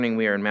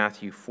We are in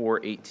Matthew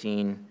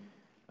 4:18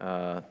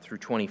 through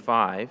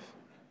 25.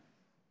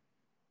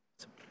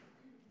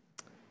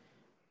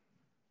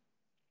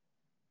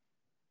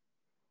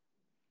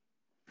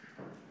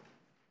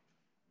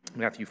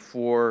 Matthew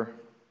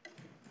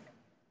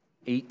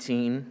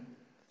 4:18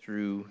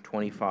 through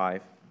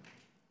 25.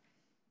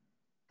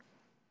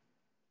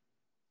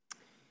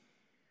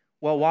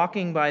 While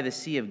walking by the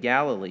Sea of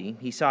Galilee,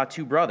 he saw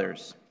two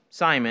brothers,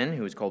 Simon,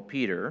 who is called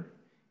Peter,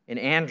 and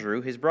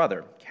Andrew, his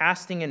brother,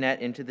 casting a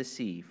net into the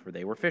sea, for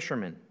they were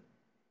fishermen.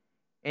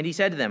 And he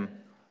said to them,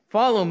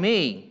 "Follow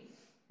me,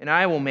 and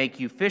I will make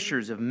you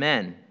fishers of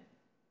men."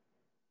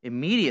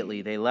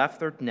 Immediately they left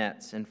their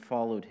nets and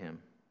followed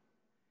him.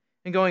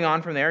 And going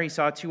on from there, he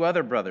saw two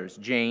other brothers,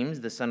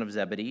 James, the son of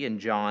Zebedee, and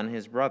John,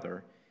 his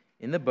brother,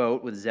 in the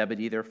boat with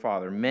Zebedee their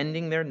father,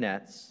 mending their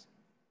nets,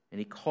 and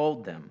he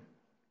called them.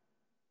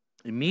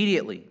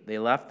 Immediately they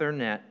left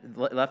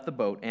the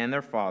boat and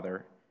their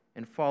father,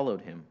 and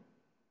followed him.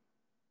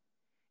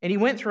 And he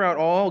went throughout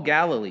all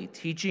Galilee,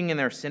 teaching in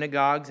their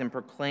synagogues and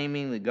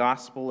proclaiming the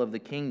gospel of the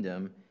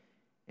kingdom,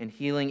 and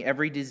healing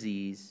every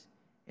disease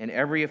and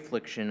every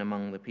affliction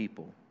among the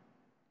people.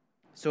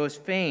 So his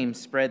fame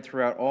spread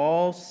throughout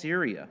all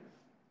Syria,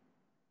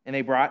 and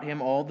they brought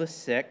him all the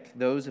sick,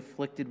 those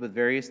afflicted with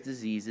various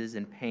diseases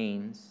and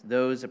pains,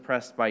 those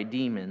oppressed by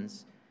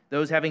demons,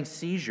 those having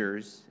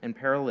seizures and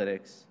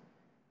paralytics,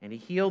 and he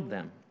healed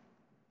them.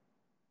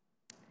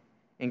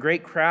 And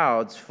great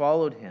crowds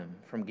followed him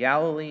from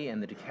Galilee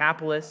and the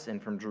Decapolis,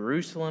 and from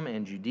Jerusalem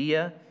and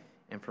Judea,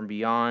 and from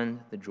beyond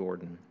the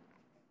Jordan.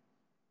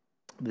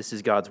 This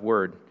is God's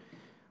word.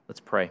 Let's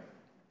pray.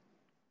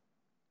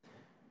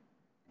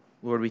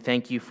 Lord, we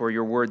thank you for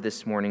your word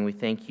this morning. We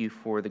thank you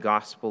for the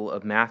Gospel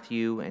of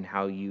Matthew and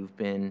how you've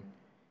been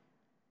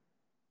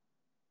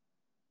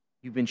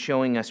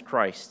showing us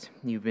Christ.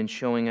 You've been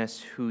showing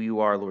us who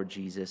you are, Lord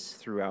Jesus,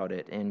 throughout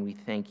it, and we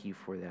thank you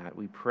for that.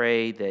 We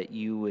pray that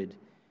you would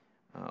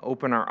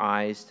open our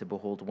eyes to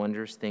behold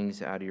wondrous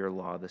things out of your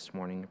law this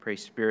morning. I pray,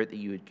 Spirit, that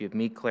you would give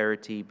me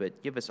clarity,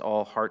 but give us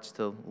all hearts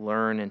to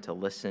learn and to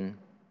listen.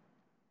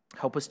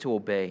 Help us to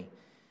obey.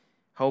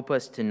 Help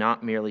us to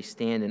not merely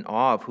stand in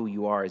awe of who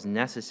you are, as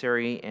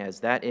necessary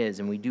as that is,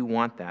 and we do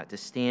want that, to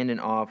stand in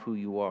awe of who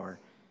you are,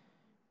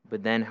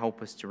 but then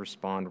help us to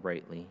respond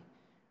rightly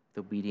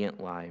with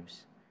obedient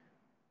lives.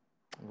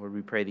 Lord,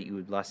 we pray that you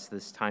would bless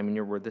this time in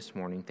your word this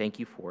morning. Thank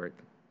you for it.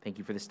 Thank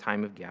you for this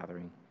time of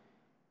gathering.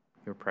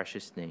 In your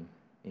precious name,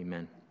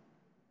 amen.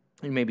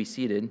 You may be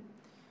seated.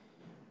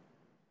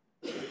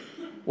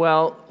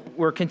 Well,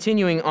 we're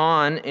continuing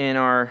on in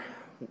our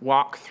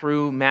walk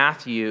through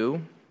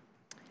Matthew.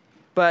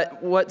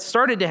 But what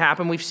started to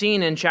happen, we've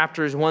seen in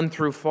chapters 1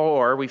 through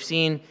 4, we've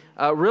seen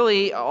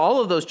really all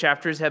of those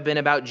chapters have been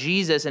about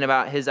Jesus and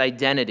about his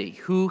identity,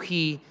 who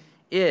he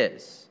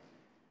is.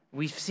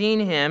 We've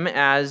seen him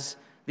as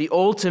the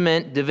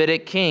ultimate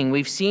Davidic king.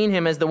 We've seen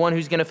him as the one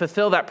who's going to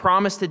fulfill that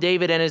promise to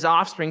David and his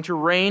offspring to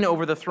reign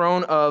over the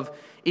throne of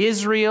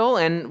Israel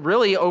and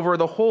really over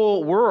the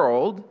whole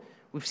world.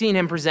 We've seen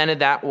him presented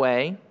that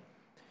way.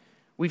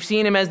 We've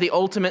seen him as the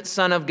ultimate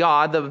Son of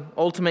God, the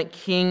ultimate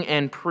king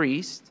and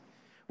priest.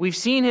 We've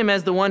seen him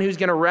as the one who's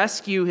going to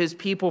rescue his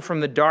people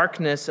from the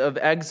darkness of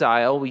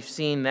exile. We've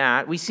seen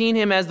that. We've seen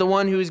him as the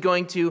one who's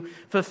going to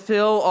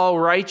fulfill all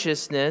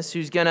righteousness,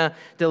 who's going to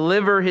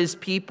deliver his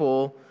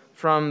people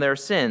from their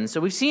sins.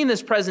 So we've seen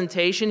this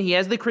presentation. He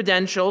has the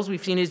credentials.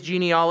 We've seen his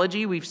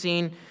genealogy. We've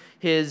seen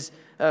his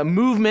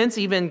movements,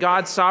 even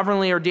God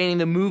sovereignly ordaining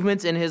the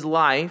movements in his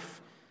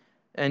life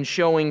and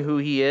showing who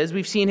he is.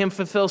 We've seen him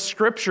fulfill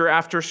scripture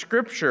after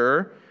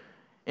scripture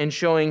and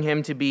showing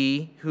him to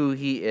be who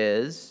he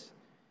is.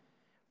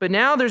 But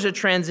now there's a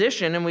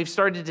transition, and we've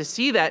started to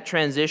see that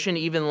transition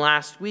even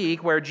last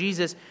week, where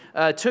Jesus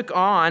took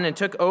on and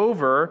took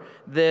over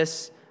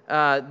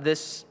John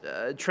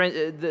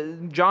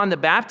the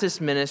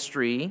Baptist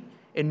ministry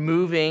in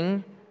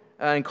moving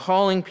and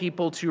calling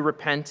people to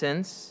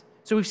repentance.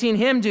 So we've seen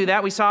him do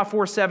that. We saw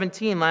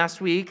 4:17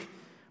 last week,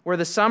 where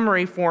the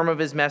summary form of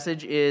his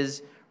message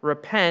is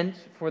repent,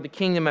 for the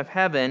kingdom of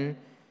heaven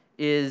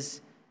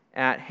is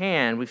at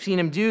hand. We've seen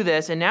him do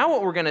this, and now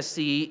what we're going to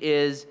see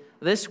is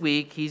this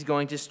week he's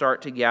going to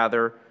start to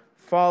gather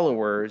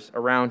followers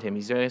around him.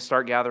 He's going to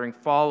start gathering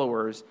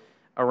followers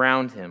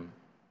around him.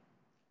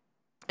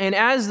 And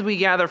as we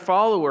gather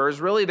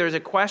followers, really there's a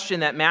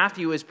question that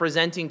Matthew is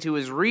presenting to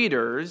his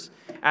readers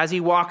as he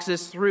walks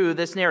us through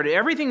this narrative.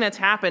 Everything that's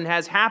happened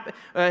has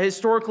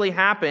historically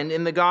happened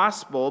in the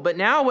gospel, but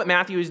now what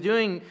Matthew is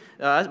doing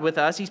with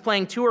us, he's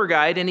playing tour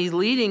guide and he's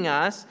leading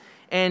us,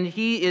 and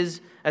he is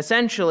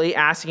essentially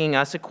asking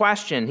us a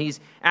question.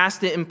 He's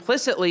asked it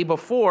implicitly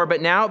before,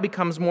 but now it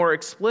becomes more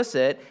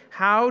explicit.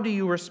 How do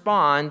you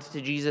respond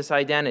to Jesus'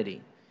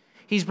 identity?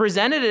 He's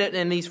presented it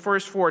in these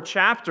first 4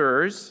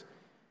 chapters,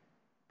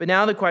 but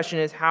now the question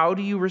is, how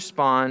do you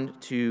respond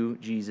to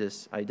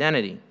Jesus'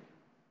 identity?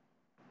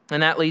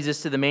 And that leads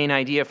us to the main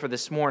idea for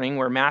this morning,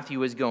 where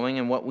Matthew is going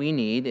and what we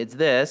need. It's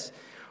this: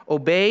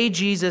 obey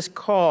Jesus'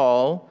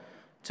 call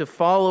to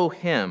follow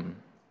him.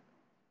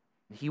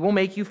 He will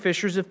make you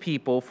fishers of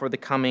people for the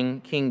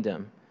coming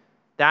kingdom.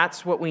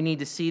 That's what we need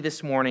to see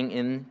this morning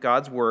in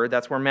God's word.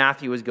 That's where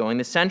Matthew is going.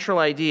 The central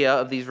idea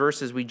of these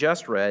verses we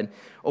just read: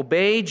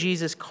 obey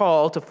Jesus'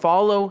 call to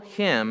follow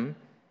him,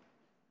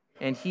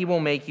 and he will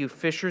make you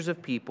fishers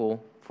of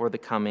people for the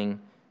coming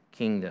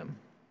kingdom.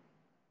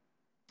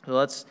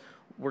 So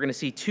we're going to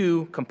see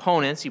two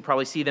components. You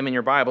probably see them in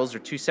your Bibles. They're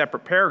two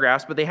separate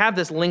paragraphs, but they have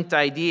this linked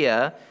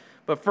idea.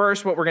 But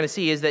first, what we're going to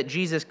see is that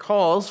Jesus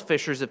calls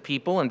fishers of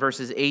people in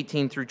verses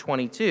 18 through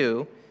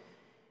 22.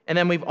 And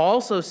then we're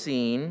also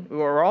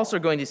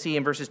going to see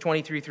in verses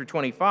 23 through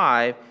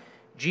 25,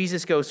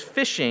 Jesus goes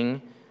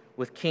fishing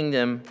with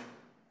kingdom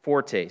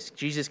foretastes.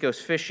 Jesus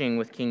goes fishing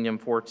with kingdom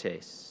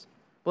foretastes.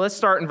 Well, let's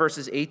start in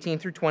verses 18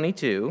 through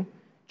 22.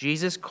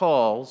 Jesus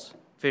calls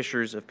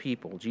fishers of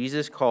people.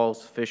 Jesus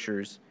calls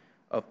fishers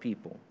of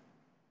people.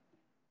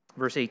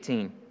 Verse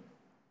 18.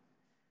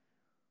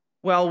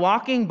 While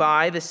walking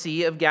by the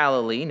Sea of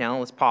Galilee, now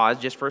let's pause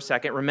just for a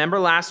second. Remember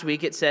last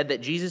week it said that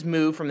Jesus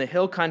moved from the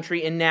hill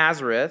country in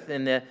Nazareth,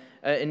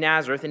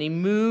 and he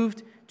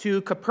moved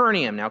to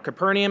Capernaum. Now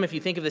Capernaum, if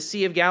you think of the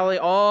Sea of Galilee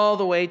all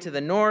the way to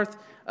the north,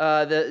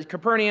 the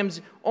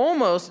Capernaum's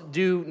almost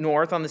due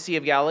north on the Sea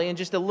of Galilee and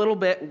just a little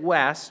bit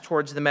west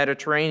towards the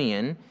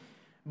Mediterranean.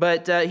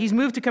 But he's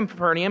moved to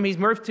Capernaum. He's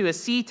moved to a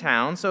sea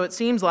town, so it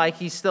seems like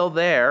he's still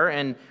there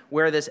and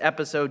where this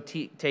episode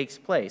takes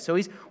place. So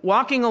he's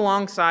walking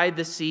alongside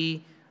the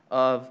Sea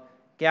of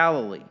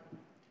Galilee.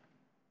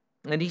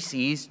 And he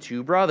sees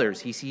two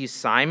brothers. He sees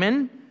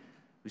Simon,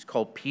 who's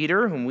called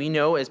Peter, whom we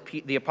know as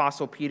the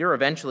Apostle Peter,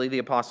 eventually the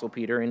Apostle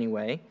Peter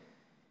anyway,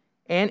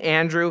 and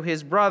Andrew,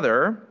 his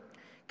brother,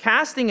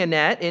 casting a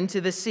net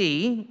into the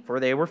sea, for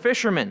they were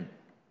fishermen.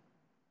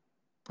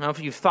 Now, if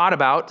you've thought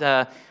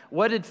about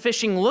what did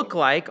fishing look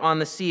like on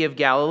the Sea of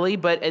Galilee,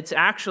 but it's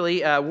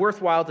actually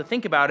worthwhile to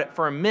think about it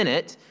for a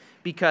minute,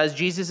 because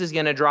Jesus is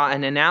going to draw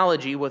an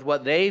analogy with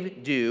what they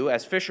do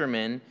as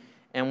fishermen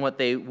and what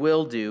they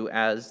will do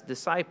as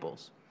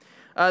disciples.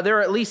 There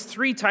are at least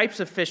three types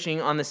of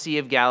fishing on the Sea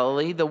of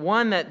Galilee. The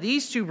one that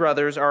these two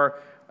brothers are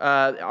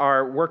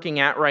working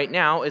at right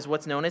now is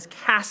what's known as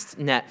cast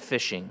net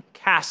fishing.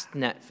 Cast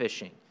net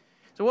fishing.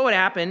 So what would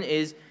happen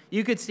is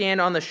you could stand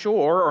on the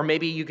shore, or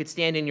maybe you could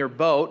stand in your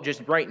boat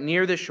just right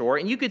near the shore,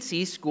 and you could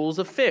see schools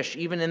of fish,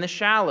 even in the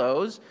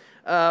shallows,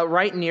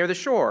 right near the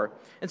shore.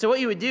 And so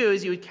what you would do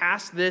is you would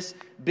cast this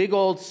big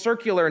old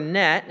circular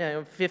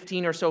net,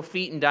 15 or so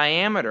feet in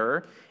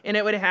diameter, and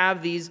it would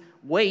have these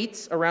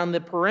weights around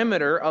the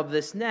perimeter of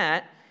this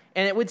net,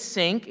 and it would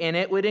sink, and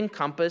it would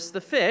encompass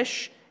the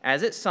fish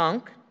as it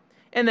sunk.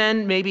 And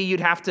then maybe you'd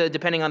have to,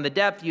 depending on the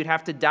depth, you'd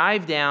have to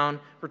dive down,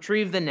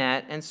 retrieve the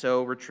net, and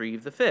so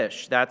retrieve the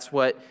fish. That's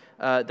what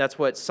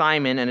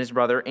Simon and his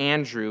brother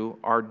Andrew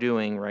are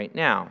doing right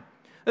now.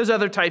 There's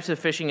other types of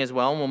fishing as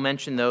well, and we'll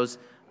mention those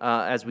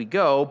as we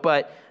go,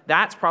 but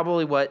that's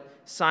probably what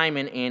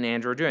Simon and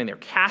Andrew are doing. They're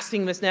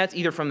casting this nets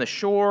either from the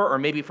shore or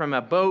maybe from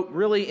a boat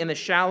really in the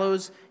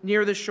shallows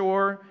near the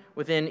shore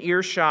within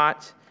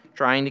earshot,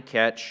 trying to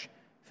catch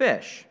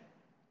fish.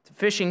 It's a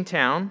fishing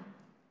town.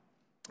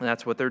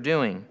 That's what they're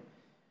doing.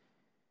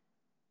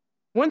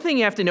 One thing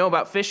you have to know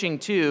about fishing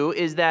too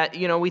is that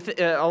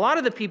a lot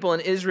of the people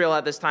in Israel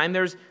at this time,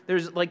 there's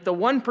like the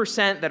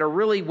 1% that are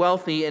really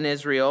wealthy in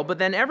Israel, but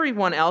then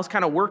everyone else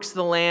kind of works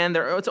the land.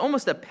 It's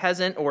almost a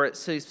peasant or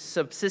it's a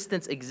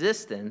subsistence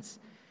existence.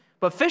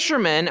 But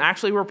fishermen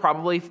actually were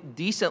probably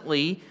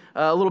decently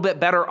a little bit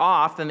better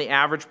off than the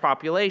average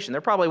population.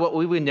 They're probably what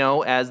we would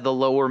know as the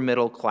lower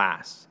middle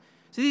class.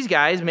 So these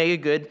guys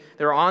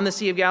they're on the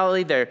Sea of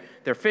Galilee,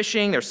 they're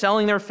fishing, they're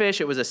selling their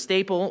fish. It was a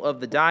staple of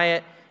the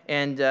diet,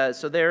 and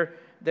so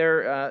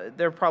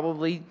they're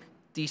probably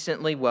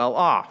decently well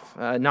off.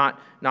 Not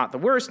the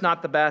worst,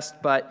 not the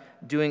best,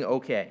 but doing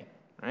okay,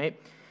 right?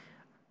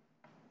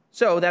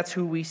 So that's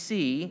who we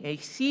see. He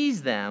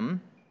sees them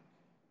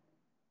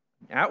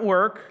at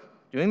work,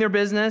 doing their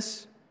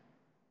business,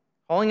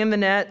 hauling in the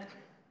net.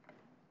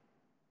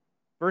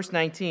 Verse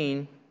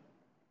 19,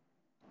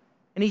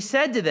 and he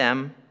said to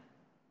them,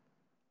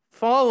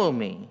 "Follow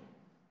me."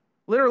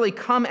 Literally,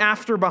 come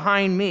after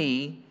behind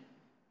me,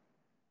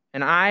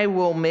 and I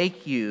will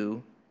make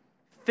you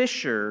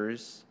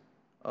fishers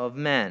of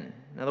men.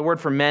 Now, the word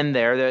for men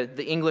there,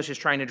 the English is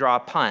trying to draw a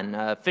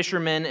pun.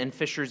 Fishermen and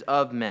fishers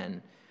of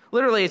men.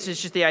 Literally, it's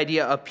just the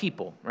idea of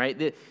people,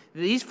 right?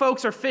 These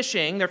folks are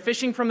fishing. They're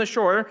fishing from the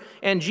shore,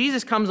 and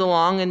Jesus comes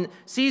along and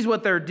sees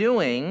what they're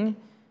doing,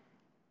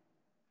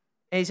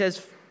 and he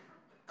says,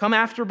 "Come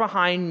after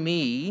behind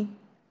me.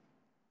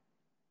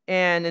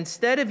 And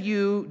instead of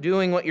you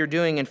doing what you're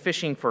doing and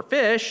fishing for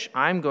fish,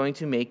 I'm going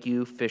to make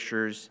you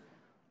fishers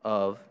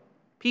of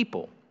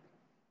people."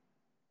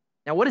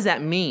 Now, what does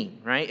that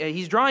mean, right?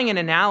 He's drawing an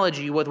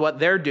analogy with what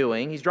they're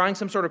doing. He's drawing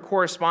some sort of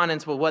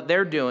correspondence with what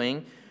they're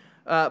doing.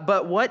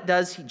 But what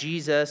does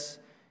Jesus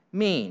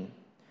mean?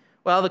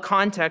 Well, the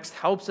context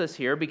helps us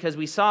here because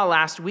we saw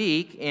last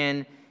week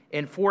in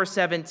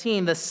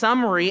 4:17 the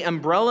summary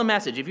umbrella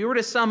message. If you were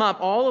to sum up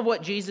all of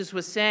what Jesus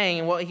was saying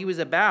and what he was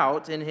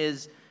about in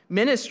his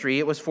ministry,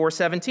 it was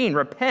 4:17.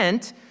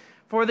 Repent,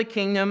 for the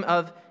kingdom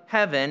of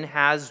heaven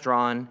has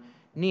drawn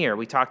near.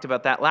 We talked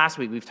about that last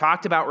week. We've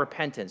talked about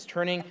repentance,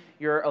 turning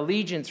your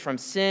allegiance from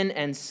sin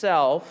and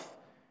self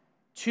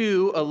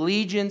to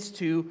allegiance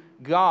to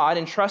God,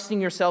 entrusting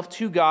yourself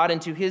to God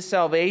and to His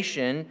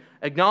salvation,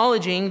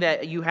 acknowledging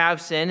that you have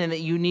sin and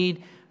that you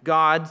need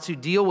God to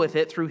deal with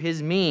it through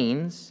His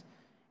means,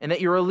 and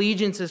that your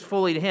allegiance is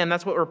fully to Him.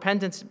 That's what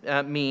repentance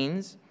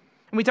means.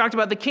 And we talked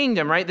about the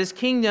kingdom, right? This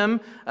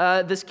kingdom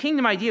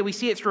idea, we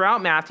see it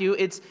throughout Matthew.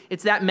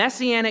 It's that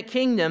messianic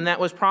kingdom that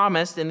was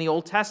promised in the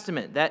Old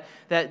Testament,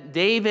 that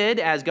David,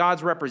 as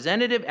God's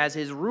representative, as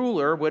his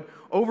ruler, would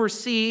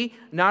oversee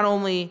not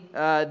only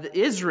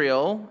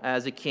Israel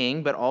as a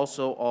king, but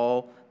also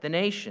all the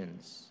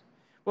nations.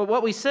 Well,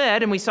 what we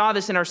said, and we saw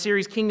this in our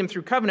series, Kingdom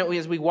Through Covenant,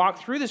 as we walk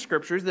through the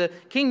Scriptures, the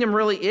kingdom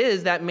really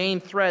is that main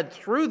thread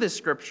through the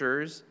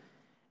Scriptures.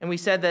 And we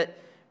said that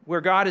where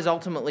God is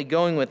ultimately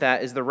going with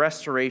that is the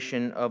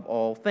restoration of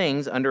all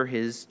things under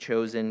His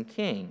chosen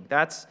king.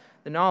 That's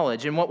the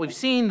knowledge. And what we've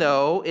seen,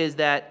 though, is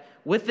that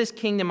with this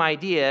kingdom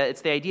idea,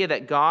 it's the idea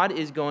that God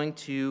is going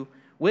to,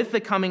 with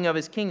the coming of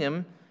His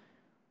kingdom,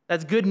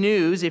 that's good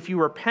news if you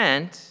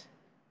repent,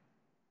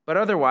 but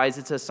otherwise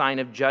it's a sign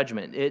of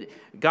judgment.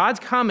 God's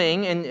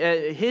coming and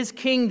His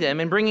kingdom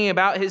and bringing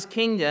about His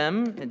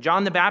kingdom, and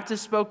John the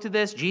Baptist spoke to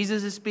this,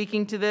 Jesus is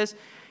speaking to this,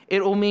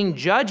 it will mean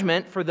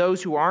judgment for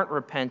those who aren't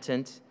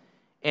repentant,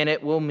 and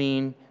it will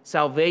mean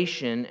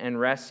salvation and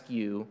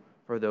rescue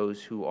for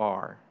those who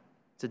are.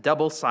 It's a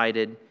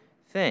double-sided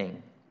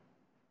thing.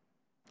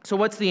 So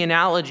what's the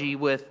analogy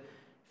with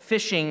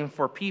fishing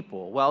for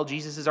people? Well,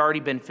 Jesus has already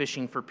been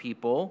fishing for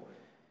people.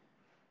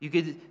 You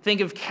could think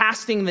of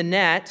casting the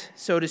net,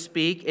 so to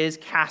speak, is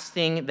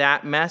casting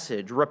that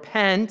message.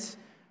 Repent,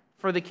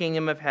 for the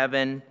kingdom of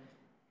heaven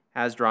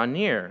has drawn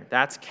near.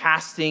 That's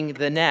casting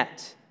the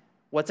net.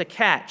 What's a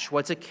catch?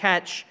 What's a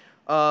catch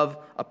of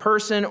a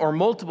person or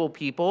multiple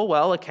people?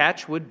 Well, a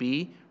catch would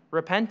be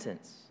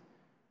repentance.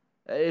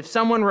 If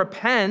someone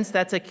repents,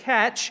 that's a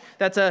catch.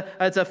 That's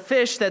a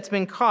fish that's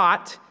been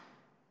caught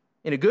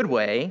in a good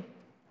way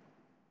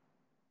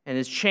and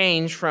is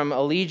changed from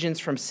allegiance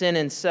from sin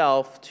and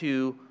self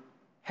to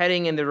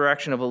heading in the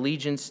direction of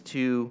allegiance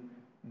to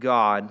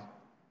God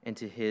and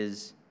to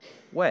His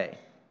way.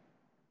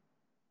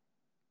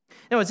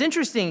 Now, what's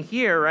interesting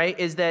here, right,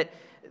 is that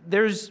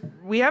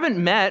we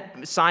haven't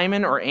met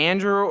Simon or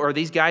Andrew or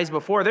these guys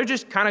before. They're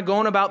just kind of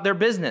going about their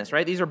business,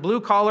 right? These are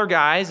blue-collar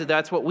guys.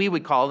 That's what we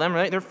would call them,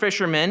 right? They're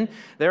fishermen.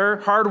 They're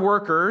hard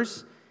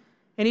workers.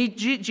 And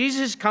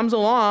Jesus comes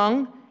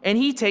along and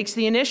He takes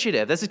the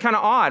initiative. This is kind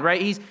of odd,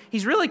 right?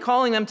 He's really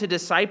calling them to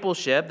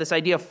discipleship. This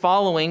idea of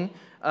following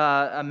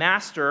a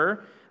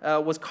master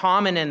was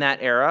common in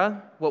that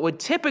era. What would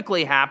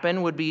typically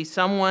happen would be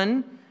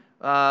someone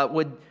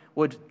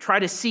would try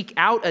to seek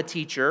out a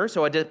teacher.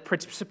 So a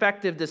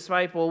prospective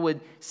disciple would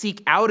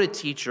seek out a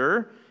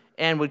teacher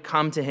and would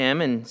come to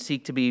him and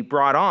seek to be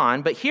brought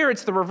on. But here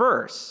it's the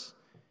reverse.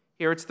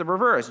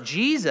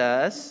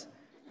 Jesus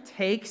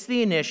takes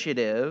the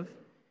initiative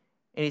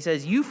and He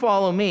says, you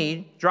follow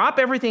me, drop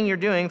everything you're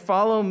doing,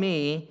 follow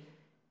me,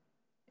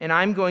 and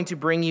I'm going to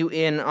bring you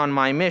in on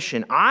my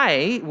mission.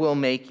 I will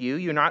make you,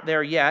 you're not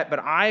there yet, but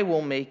I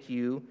will make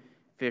you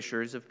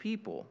fishers of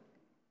people.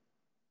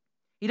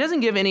 He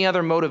doesn't give any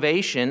other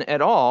motivation at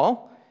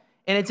all.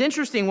 And it's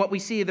interesting what we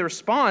see the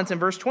response in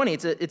verse 20.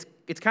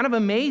 It's kind of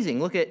amazing.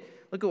 Look at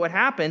what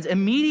happens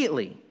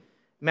immediately.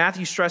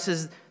 Matthew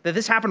stresses that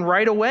this happened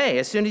right away.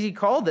 As soon as He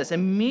called this,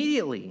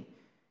 immediately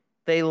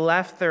they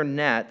left their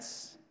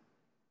nets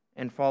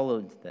and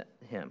followed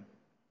Him.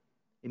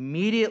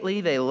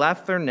 Immediately they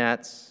left their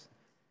nets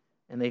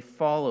and they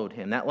followed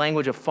Him. That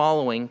language of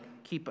following,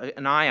 keep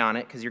an eye on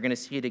it because you're going to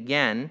see it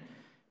again.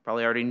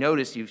 Probably already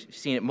noticed, you've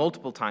seen it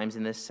multiple times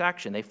in this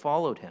section. They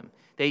followed Him.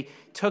 They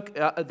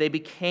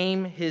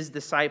became His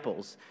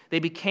disciples. They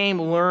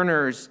became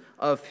learners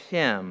of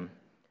Him.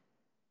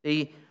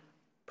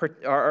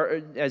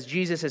 As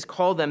Jesus has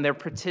called them, they're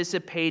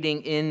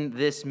participating in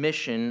this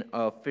mission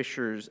of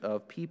fishers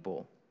of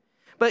people.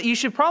 But you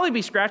should probably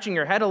be scratching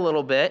your head a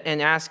little bit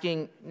and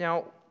asking,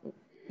 now,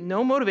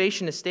 no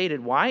motivation is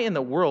stated. Why in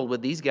the world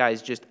would these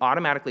guys just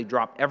automatically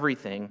drop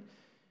everything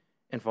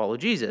and follow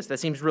Jesus? That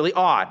seems really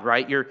odd,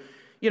 right? You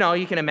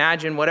can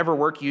imagine whatever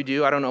work you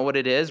do. I don't know what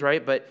it is,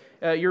 right? But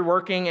you're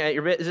working at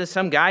your business.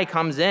 Some guy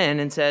comes in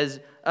and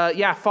says,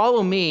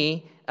 follow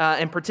me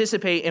and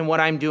participate in what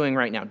I'm doing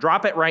right now.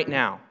 Drop it right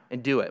now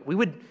and do it. We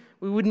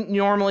wouldn't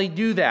normally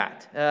do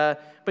that.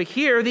 But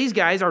here, these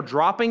guys are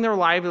dropping their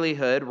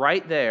livelihood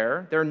right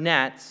there, their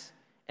nets,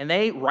 and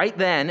they right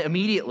then,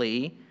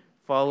 immediately,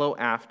 follow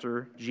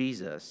after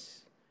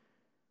Jesus.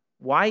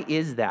 Why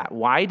is that?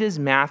 Why does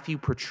Matthew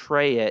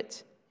portray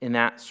it in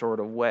that sort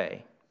of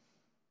way?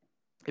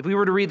 If we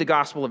were to read the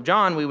Gospel of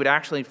John, we would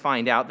actually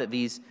find out that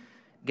these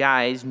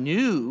guys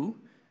knew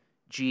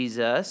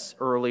Jesus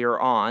earlier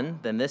on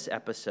than this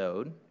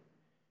episode.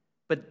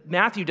 But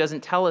Matthew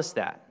doesn't tell us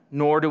that,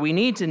 nor do we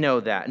need to know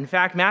that. In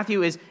fact,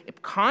 Matthew is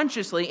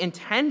consciously,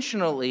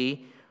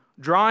 intentionally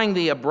drawing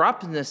the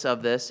abruptness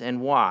of this,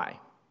 and why?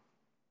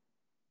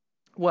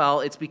 Well,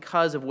 it's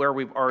because of where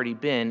we've already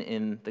been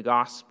in the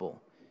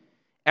gospel.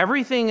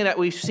 Everything that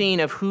we've seen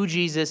of who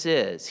Jesus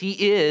is,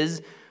 he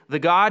is the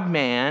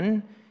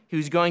God-man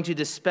who's going to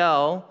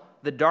dispel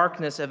the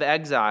darkness of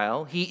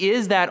exile. He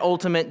is that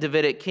ultimate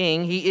Davidic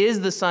king. He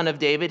is the son of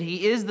David.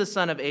 He is the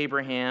son of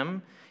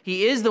Abraham.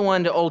 He is the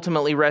one to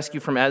ultimately rescue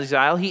from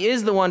exile. He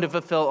is the one to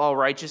fulfill all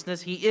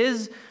righteousness. He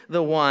is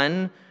the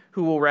one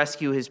who will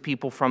rescue his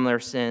people from their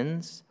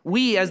sins.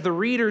 We, as the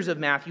readers of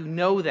Matthew,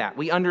 know that.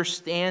 We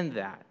understand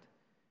that.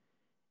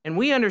 And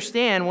we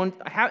understand,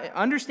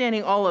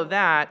 understanding all of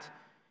that,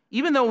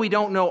 even though we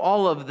don't know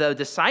all of the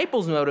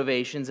disciples'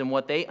 motivations and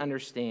what they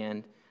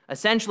understand,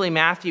 essentially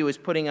Matthew is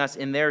putting us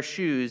in their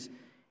shoes,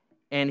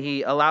 and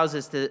he allows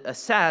us to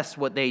assess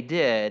what they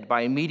did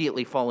by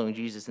immediately following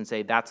Jesus and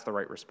say, that's the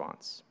right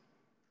response.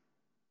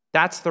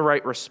 That's the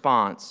right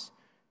response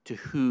to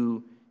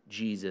who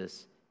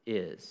Jesus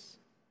is.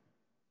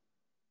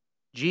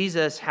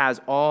 Jesus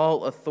has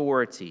all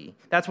authority.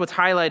 That's what's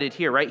highlighted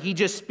here, right? He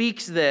just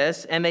speaks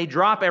this, and they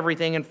drop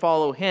everything and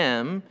follow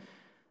him.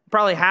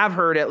 Probably have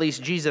heard at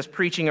least Jesus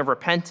preaching of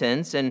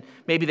repentance, and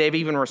maybe they've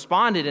even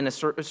responded in a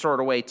sort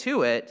of way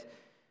to it.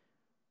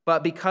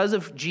 But because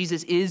of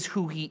Jesus is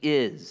who he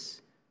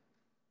is,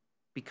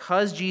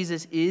 because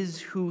Jesus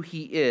is who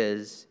he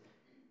is,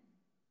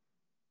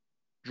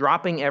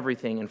 dropping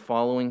everything and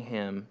following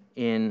him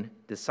in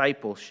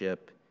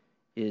discipleship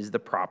is the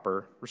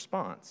proper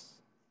response.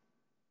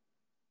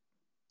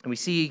 And we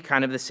see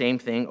kind of the same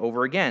thing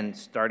over again,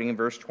 starting in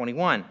verse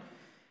 21.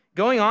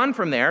 Going on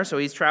from there, so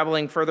he's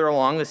traveling further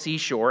along the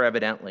seashore,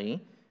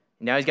 evidently.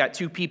 Now he's got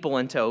two people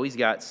in tow. He's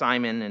got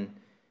Simon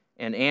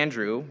and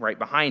Andrew right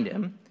behind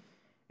him.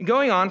 And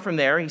going on from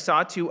there, he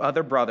saw two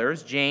other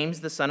brothers, James,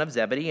 the son of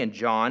Zebedee, and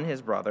John,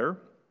 his brother,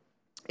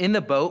 in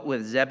the boat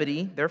with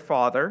Zebedee, their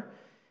father,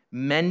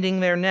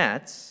 mending their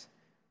nets.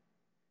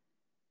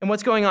 And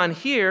what's going on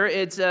here,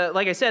 it's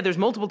like I said, there's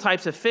multiple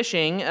types of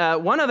fishing.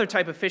 One other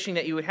type of fishing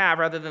that you would have,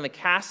 rather than the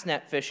cast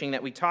net fishing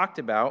that we talked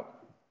about,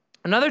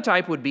 another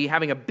type would be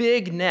having a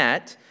big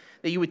net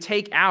that you would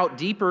take out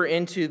deeper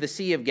into the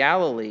Sea of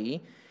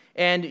Galilee,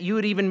 and you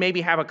would even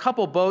maybe have a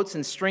couple boats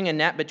and string a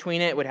net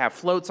between it. It would have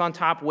floats on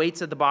top,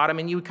 weights at the bottom,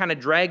 and you would kind of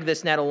drag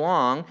this net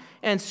along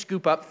and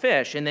scoop up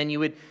fish. And then you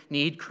would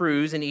need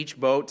crews in each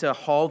boat to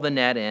haul the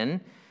net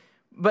in.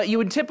 But you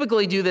would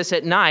typically do this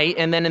at night,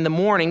 and then in the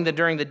morning,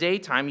 during the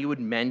daytime, you would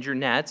mend your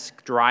nets,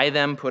 dry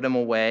them, put them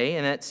away,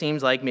 and it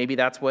seems like maybe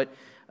that's what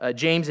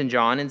James and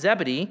John and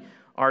Zebedee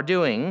are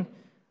doing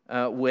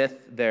with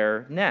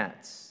their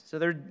nets. So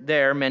they're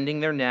there mending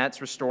their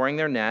nets, restoring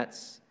their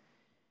nets.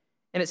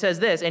 And it says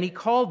this, and he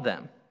called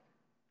them.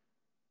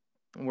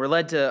 And we're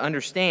led to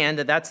understand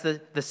that that's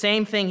the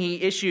same thing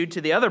he issued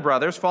to the other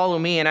brothers, follow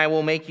me and I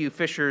will make you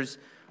fishers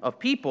of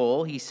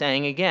people. He's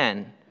saying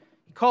again,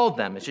 he called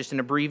them. It's just an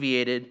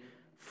abbreviated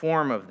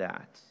form of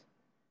that.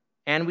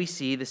 And we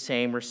see the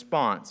same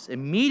response.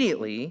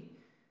 Immediately,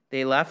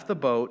 they left the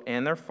boat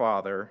and their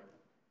father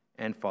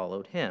and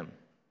followed him.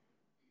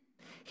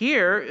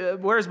 Here,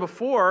 whereas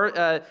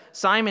before,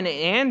 Simon and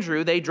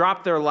Andrew, they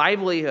dropped their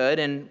livelihood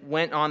and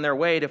went on their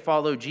way to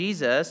follow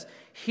Jesus.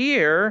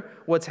 Here,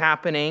 what's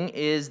happening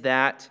is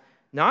that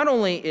not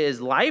only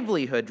is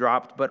livelihood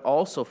dropped, but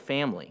also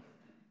family.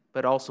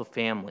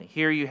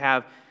 Here you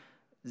have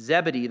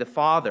Zebedee, the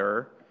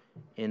father,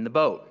 in the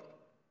boat.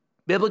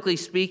 Biblically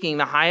speaking,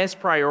 the highest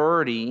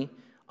priority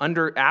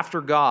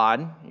after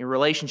God, your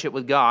relationship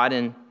with God,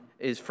 and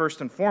is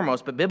first and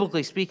foremost, but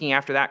biblically speaking,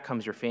 after that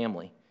comes your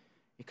family.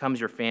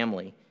 Becomes your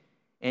family.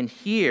 And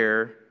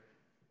here,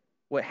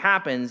 what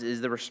happens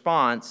is the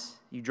response,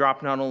 you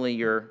drop not only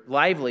your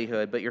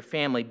livelihood, but your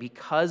family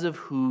because of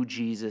who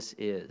Jesus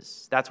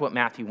is. That's what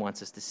Matthew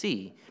wants us to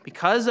see.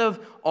 Because of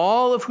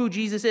all of who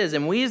Jesus is,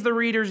 and we as the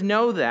readers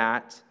know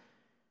that,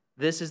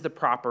 this is the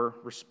proper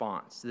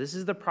response. This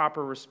is the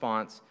proper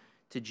response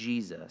to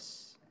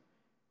Jesus.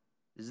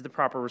 This is the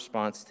proper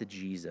response to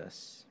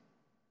Jesus.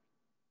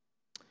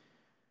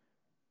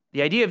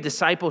 The idea of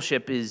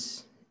discipleship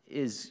is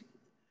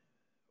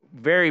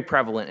very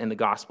prevalent in the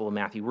Gospel of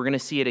Matthew. We're going to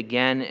see it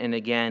again and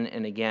again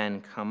and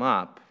again come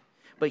up.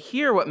 But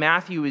here what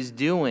Matthew is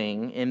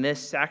doing in this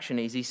section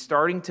is he's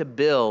starting to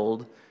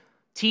build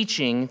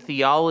teaching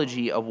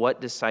theology of what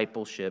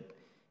discipleship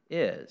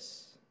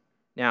is.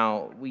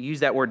 Now, we use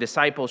that word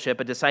discipleship.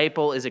 A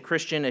disciple is a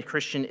Christian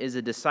is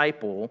a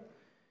disciple.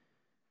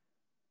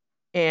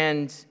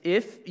 And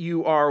if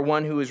you are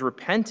one who is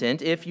repentant,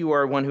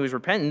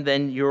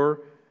 then you're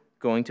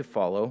going to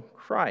follow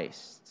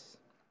Christ.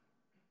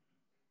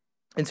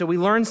 And so we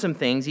learn some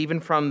things even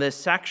from this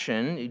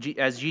section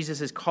as Jesus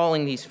is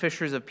calling these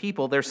fishers of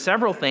people. There's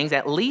several things,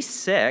 at least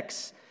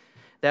 6,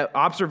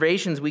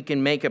 observations we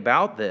can make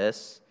about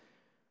this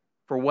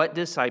for what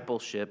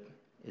discipleship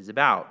is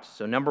about.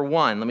 So number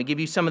 1, let me give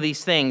you some of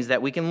these things that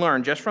we can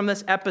learn just from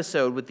this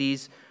episode with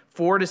these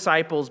 4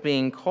 disciples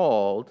being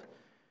called.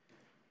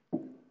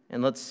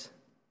 And let's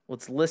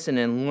listen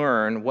and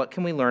learn. What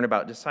can we learn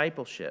about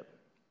discipleship?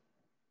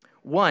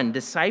 One,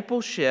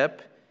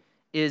 discipleship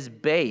is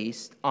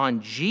based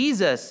on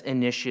Jesus'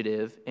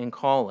 initiative and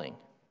calling.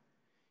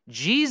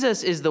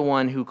 Jesus is the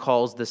one who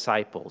calls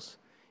disciples.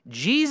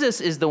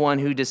 Jesus is the one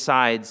who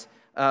decides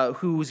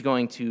who's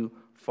going to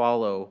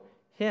follow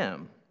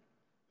him.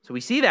 So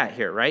we see that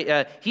here,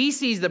 right? He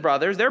sees the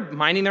brothers. They're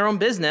minding their own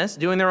business,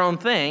 doing their own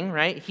thing,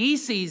 right? He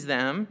sees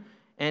them,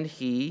 and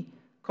he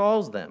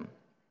calls them.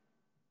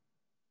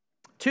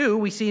 Two,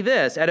 we see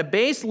this. At a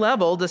base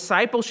level,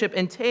 discipleship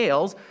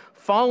entails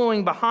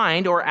following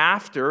behind or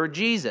after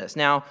Jesus.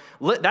 Now,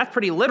 that's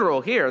pretty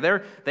literal here.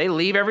 They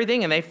leave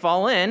everything and they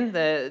fall in.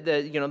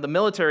 The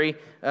military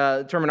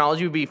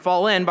terminology would be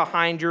fall in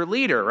behind your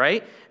leader,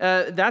 right?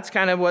 That's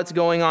kind of what's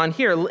going on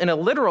here in a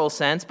literal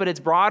sense, but it's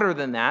broader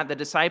than that. The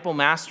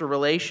disciple-master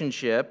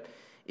relationship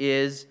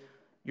is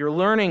you're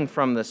learning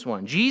from this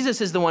one. Jesus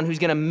is the one who's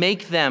going to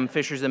make them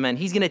fishers of men.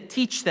 He's going to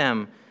teach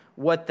them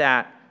what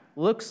that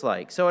looks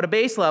like. So at a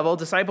base level,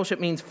 discipleship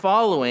means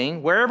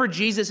following. Wherever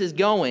Jesus is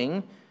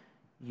going,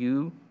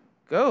 you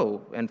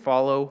go and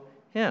follow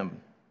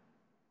him.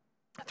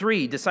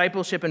 Three,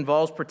 discipleship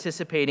involves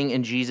participating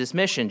in Jesus'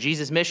 mission.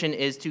 Jesus' mission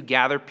is to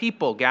gather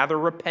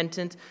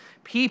repentant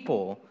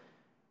people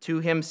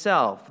to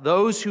himself.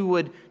 Those who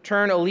would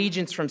turn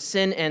allegiance from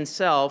sin and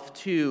self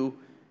to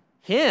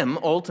him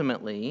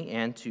ultimately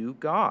and to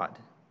God.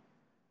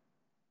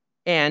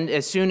 And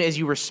as soon as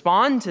you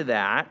respond to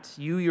that,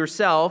 you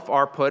yourself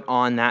are put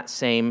on that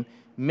same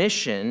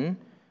mission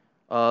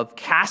of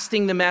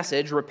casting the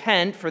message,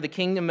 repent, for the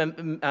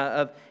kingdom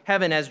of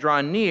heaven has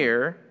drawn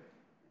near,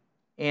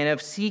 and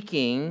of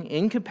seeking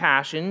in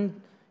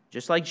compassion,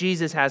 just like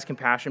Jesus has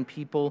compassion,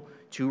 people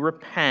to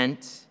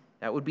repent.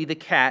 That would be the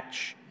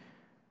catch,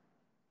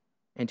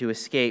 and to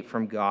escape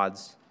from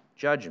God's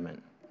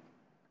judgment.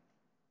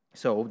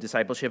 So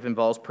discipleship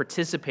involves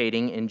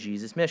participating in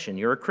Jesus' mission.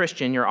 You're a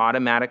Christian, you're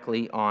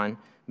automatically on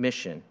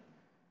mission.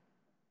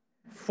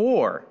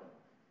 4,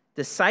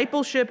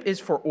 discipleship is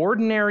for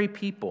ordinary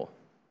people.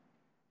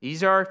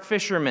 These are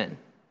fishermen.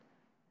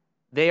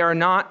 They are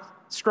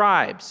not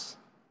scribes.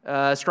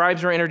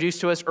 Scribes were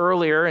introduced to us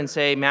earlier in,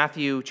 say,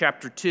 Matthew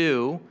chapter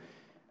 2,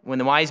 when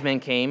the wise men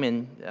came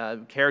and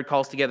Herod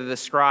calls together the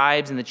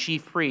scribes and the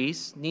chief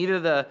priests, neither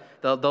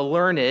the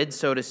learned,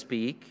 so to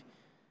speak.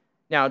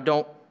 Now,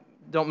 don't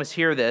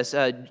mishear this.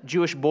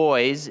 Jewish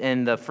boys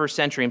in the first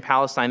century in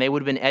Palestine, they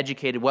would have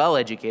been well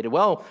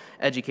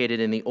educated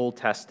in the Old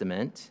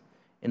Testament,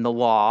 in the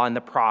law and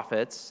the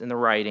prophets and the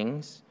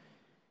writings.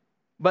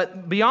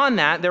 But beyond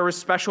that, there were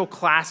special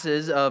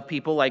classes of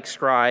people like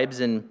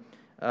scribes and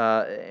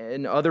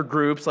other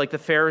groups like the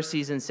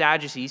Pharisees and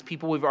Sadducees,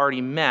 people we've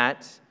already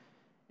met,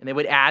 and they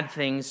would add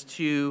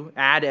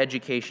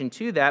education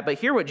to that. But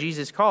here what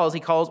Jesus calls, he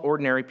calls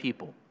ordinary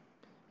people.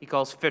 He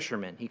calls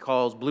fishermen. He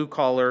calls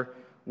blue-collar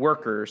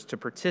workers to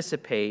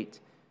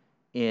participate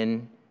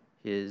in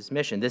his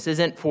mission. This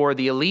isn't for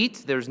the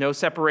elite. There's no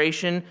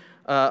separation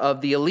of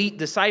the elite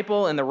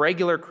disciple and the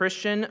regular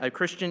Christian. A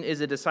Christian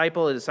is a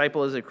disciple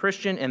is a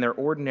Christian, and they're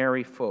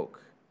ordinary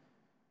folk.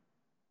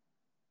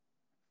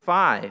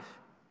 5,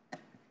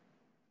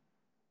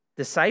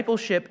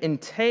 discipleship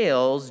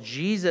entails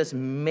Jesus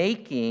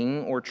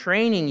making or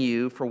training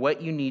you for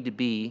what you need to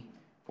be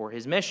for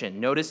his mission.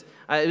 Notice,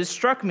 it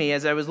struck me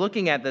as I was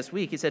looking at this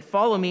week, he said,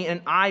 follow me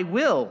and I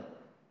will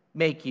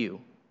make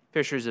you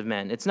fishers of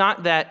men. It's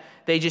not that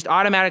they just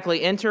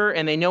automatically enter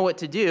and they know what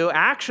to do.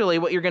 Actually,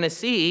 what you're going to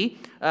see,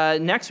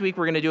 next week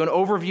we're going to do an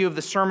overview of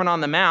the Sermon on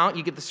the Mount.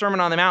 You get the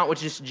Sermon on the Mount,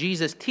 which is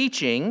Jesus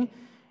teaching,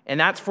 and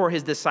that's for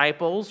his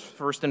disciples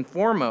first and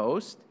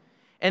foremost.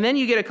 And then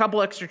you get a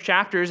couple extra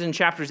chapters in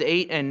chapters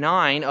 8 and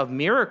 9 of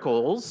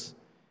miracles.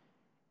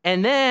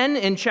 And then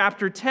in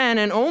chapter 10,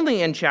 and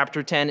only in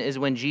chapter 10, is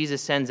when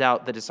Jesus sends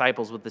out the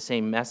disciples with the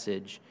same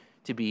message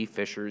to be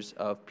fishers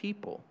of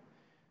people.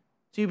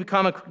 So you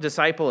become a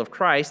disciple of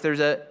Christ.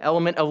 There's an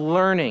element of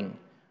learning,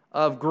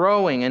 of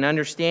growing and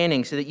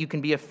understanding so that you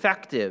can be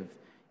effective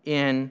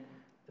in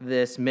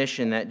this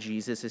mission that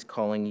Jesus is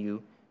calling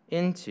you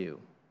into.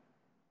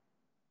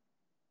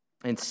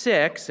 And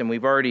 6, and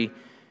we've already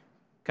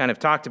kind of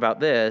talked about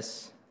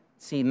this,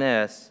 seen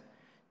this,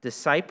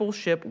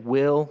 discipleship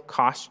will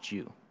cost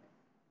you.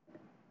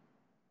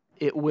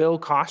 It will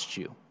cost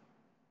you.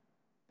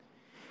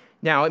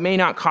 Now, it may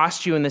not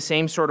cost you in the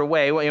same sort of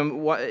way.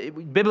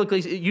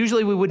 Biblically,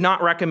 usually we would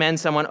not recommend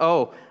someone,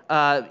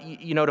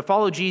 to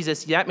follow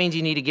Jesus, that means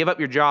you need to give up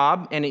your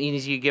job and it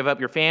means you give up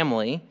your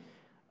family.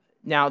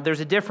 Now, there's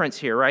a difference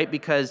here, right?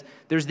 Because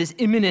there's this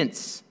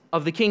imminence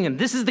of the kingdom.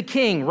 This is the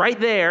king right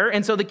there,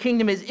 and so the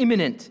kingdom is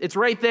imminent. It's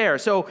right there.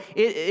 So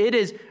it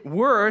is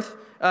worth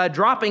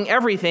dropping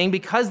everything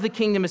because the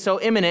kingdom is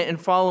so imminent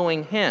and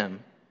following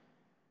him.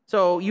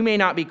 So you may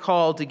not be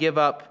called to give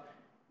up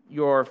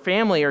your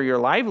family or your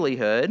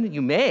livelihood.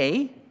 You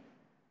may,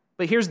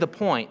 but here's the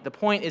point. The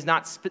point is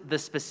not the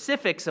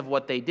specifics of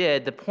what they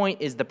did. The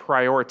point is the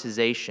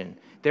prioritization.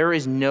 There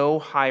is no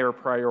higher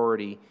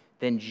priority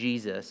than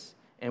Jesus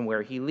and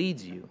where he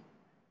leads you.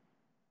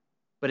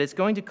 but it's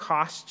going to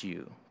cost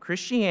you.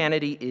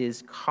 Christianity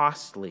is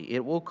costly.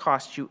 It will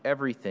cost you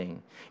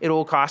everything. It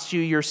will cost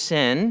you your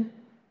sin.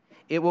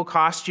 It will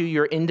cost you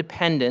your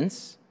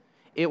independence.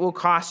 It will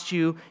cost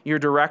you your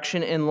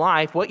direction in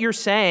life. What you're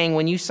saying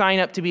when you sign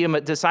up to be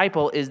a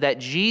disciple is that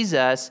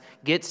Jesus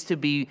gets to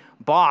be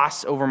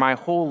boss over my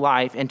whole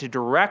life and to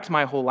direct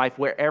my whole life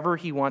wherever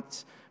he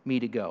wants me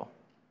to go.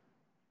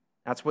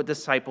 That's what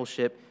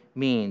discipleship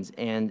means,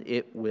 and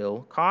it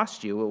will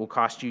cost you. It will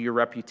cost you your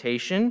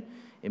reputation.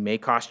 It may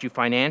cost you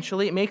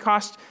financially. It may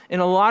cost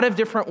in a lot of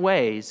different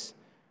ways,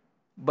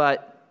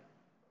 but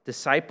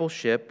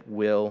discipleship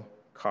will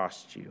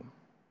cost you.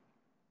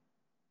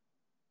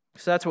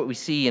 So that's what we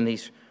see in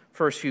these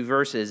first few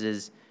verses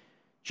is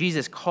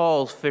Jesus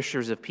calls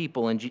fishers of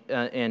people,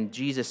 and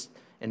Jesus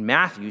and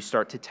Matthew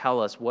start to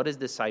tell us, what does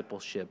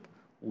discipleship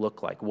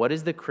look like? What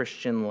is the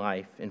Christian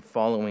life in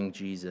following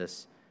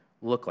Jesus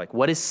look like?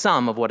 What is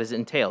some of what is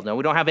entailed? Now,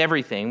 we don't have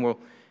everything. We'll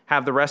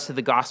have the rest of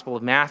the Gospel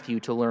of Matthew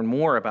to learn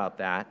more about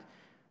that,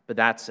 but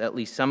that's at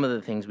least some of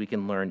the things we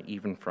can learn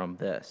even from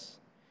this.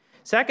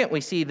 Second,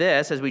 we see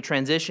this as we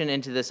transition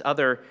into this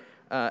other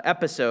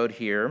episode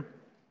here.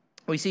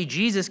 We see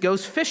Jesus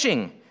goes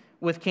fishing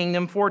with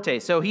Kingdom Forte.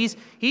 So he's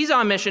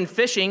on mission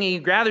fishing. He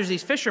gathers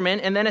these fishermen,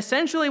 and then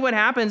essentially what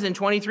happens in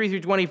 23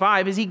 through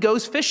 25 is he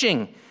goes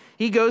fishing.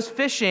 He goes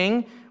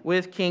fishing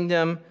with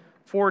Kingdom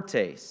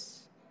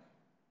Fortes.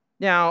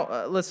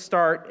 Now, let's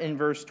start in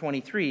verse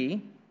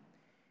 23.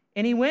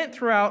 And he went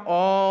throughout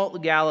all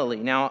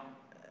Galilee. Now,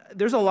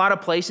 there's a lot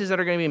of places that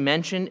are going to be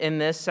mentioned in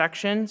this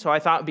section, so I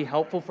thought it would be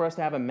helpful for us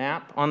to have a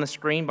map on the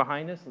screen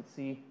behind us. Let's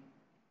see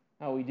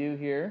how we do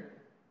here.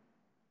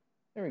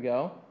 There we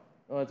go.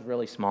 Oh, it's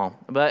really small,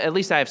 but at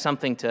least I have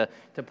something to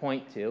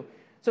point to.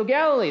 So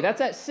Galilee, that's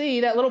that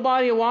sea, that little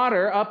body of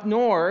water up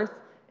north,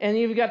 and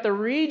you've got the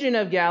region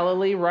of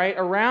Galilee right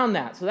around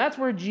that. So that's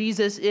where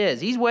Jesus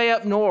is. He's way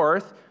up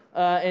north,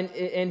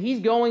 and he's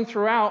going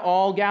throughout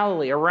all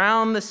Galilee.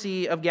 Around the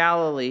Sea of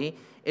Galilee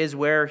is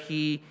where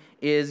he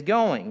is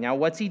going. Now,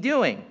 what's he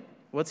doing?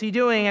 What's he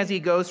doing as he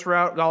goes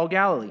throughout all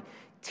Galilee?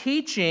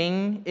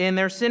 Teaching in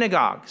their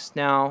synagogues.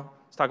 Now,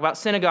 let's talk about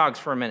synagogues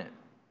for a minute.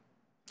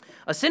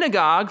 A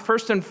synagogue,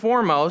 first and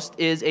foremost,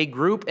 is a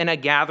group and a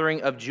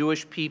gathering of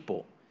Jewish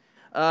people.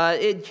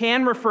 It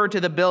can refer to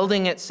the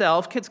building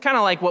itself. It's kind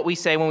of like what we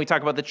say when we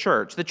talk about the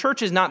church. The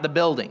church is not the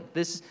building.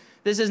 This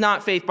is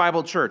not Faith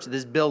Bible Church,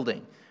 this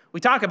building. We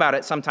talk about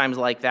it sometimes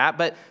like that,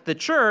 but the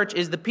church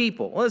is the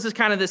people. Well, this is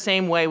kind of the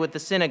same way with the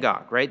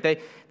synagogue, right?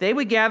 They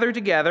would gather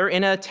together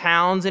in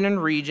towns and in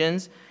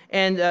regions,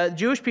 and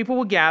Jewish people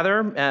would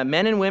gather,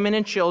 men and women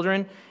and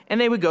children, and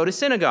they would go to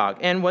synagogue.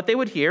 And what they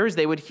would hear is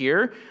they would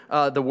hear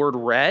the word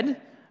read.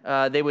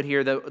 They would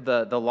hear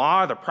the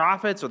law or the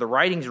prophets or the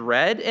writings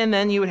read, and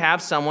then you would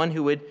have someone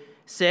who would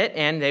sit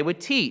and they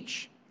would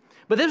teach.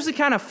 But this was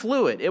kind of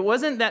fluid. It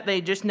wasn't that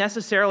they just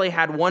necessarily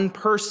had one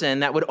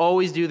person that would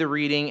always do the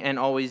reading and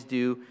always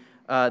do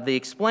the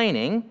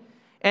explaining.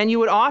 And you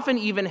would often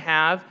even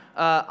have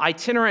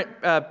itinerant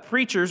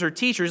preachers or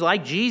teachers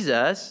like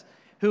Jesus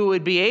who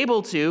would be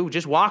able to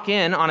just walk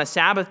in on a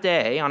Sabbath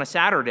day, on a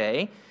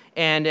Saturday,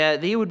 and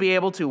they would be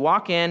able to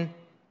walk in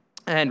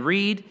and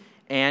read,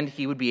 and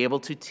he would be able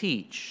to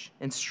teach,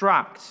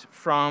 instruct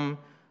from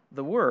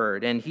the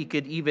Word. And he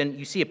could even,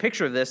 you see a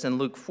picture of this in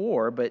Luke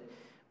 4, but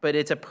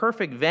it's a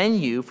perfect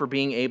venue for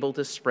being able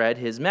to spread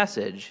his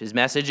message. His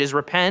message is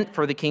repent,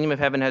 for the kingdom of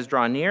heaven has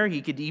drawn near.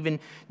 He could even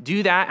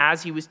do that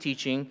as he was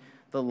teaching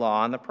the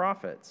law and the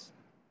prophets.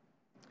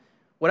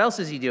 What else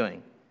is he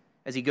doing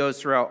as he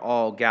goes throughout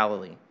all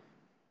Galilee?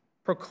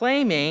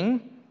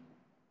 Proclaiming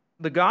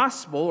the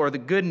gospel or the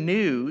good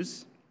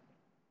news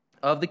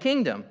of the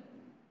kingdom.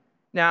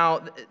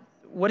 Now,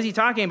 what is he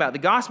talking about? The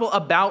gospel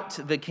about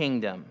the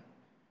kingdom.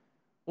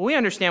 Well, we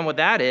understand what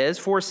that is.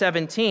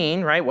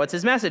 4:17, right? What's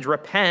his message?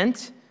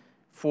 Repent,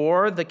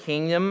 for the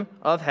kingdom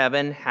of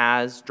heaven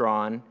has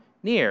drawn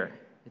near.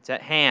 It's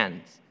at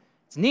hand.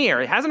 It's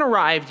near. It hasn't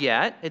arrived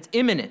yet. It's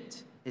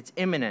imminent. It's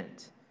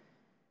imminent.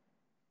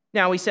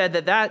 Now, we said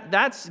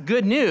that's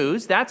good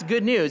news. That's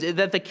good news.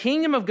 That the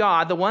kingdom of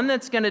God, the one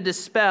that's going to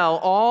dispel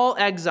all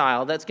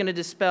exile, that's going to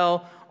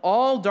dispel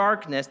all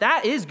darkness,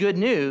 that is good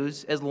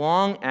news as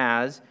long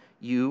as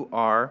you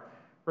are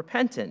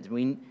repentant.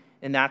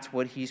 And that's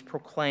what he's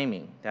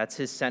proclaiming. That's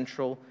his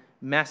central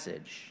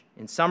message.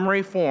 In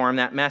summary form,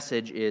 that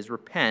message is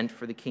repent,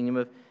 for the kingdom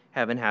of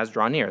heaven has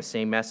drawn near.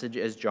 Same message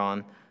as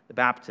John the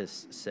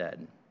Baptist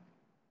said.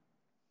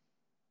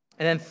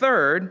 And then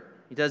third,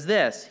 he does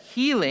this,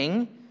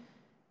 healing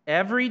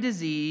every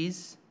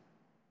disease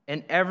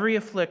and every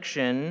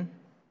affliction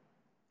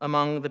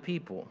among the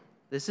people.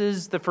 This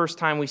is the first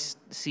time we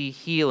see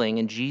healing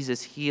and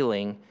Jesus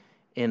healing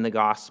in the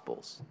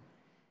Gospels.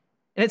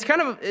 And it's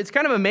kind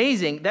of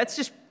amazing.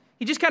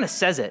 He just kind of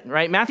says it,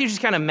 right? Matthew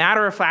just kind of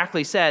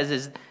matter-of-factly says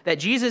is that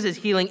Jesus is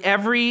healing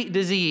every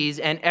disease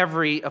and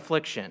every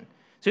affliction.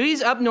 So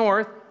he's up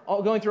north,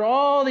 going through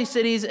all these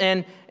cities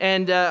and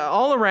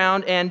all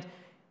around, and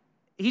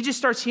he just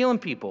starts healing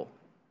people.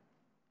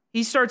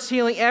 He starts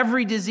healing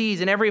every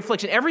disease and every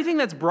affliction. Everything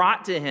that's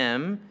brought to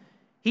him,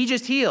 he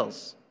just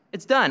heals.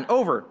 It's done,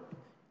 over.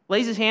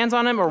 Lays his hands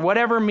on him or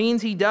whatever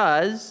means he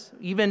does.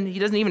 Even he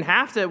doesn't even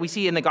have to, we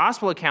see in the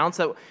gospel accounts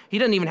that he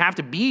doesn't even have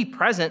to be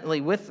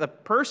presently with the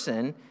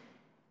person,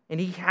 and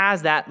he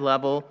has that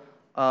level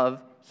of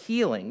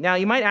healing. Now,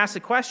 you might ask the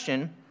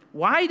question,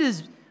 why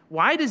does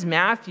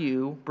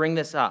Matthew bring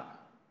this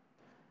up?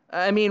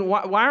 I mean,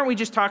 why aren't we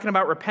just talking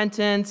about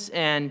repentance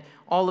and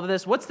all of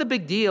this? What's the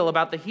big deal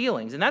about the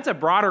healings? And that's a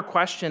broader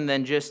question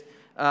than just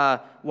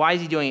why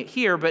is he doing it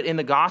here, but in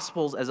the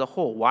Gospels as a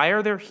whole. Why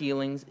are there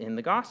healings in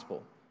the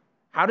Gospel?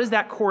 How does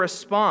that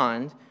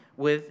correspond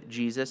with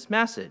Jesus'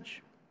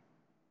 message?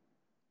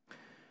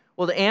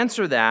 Well, to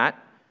answer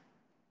that,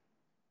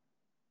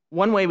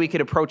 one way we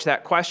could approach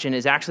that question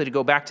is actually to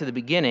go back to the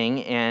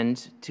beginning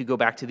and to go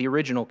back to the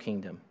original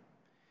kingdom.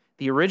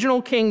 The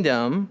original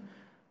kingdom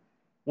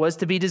was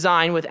to be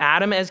designed with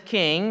Adam as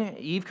king,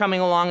 Eve coming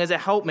along as a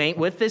helpmate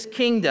with this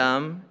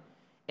kingdom,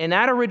 and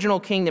that original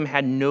kingdom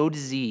had no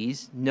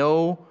disease,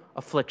 no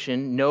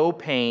affliction, no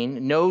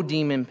pain, no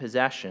demon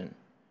possession.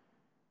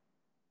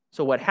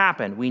 So what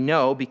happened? We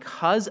know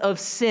because of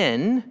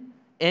sin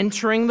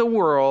entering the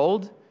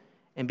world,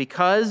 and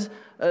because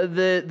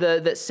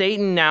that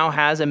Satan now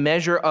has a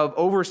measure of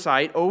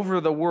oversight over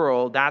the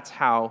world, that's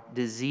how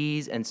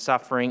disease and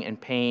suffering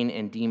and pain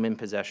and demon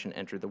possession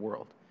entered the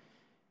world.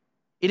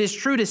 It is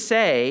true to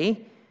say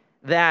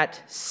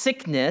that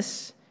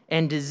sickness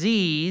and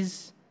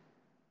disease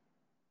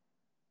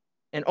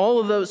and all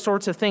of those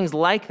sorts of things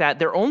like that,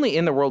 they're only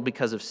in the world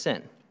because of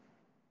sin.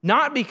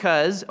 Not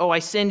because, I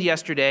sinned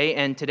yesterday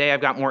and today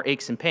I've got more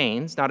aches and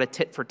pains, not a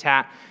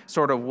tit-for-tat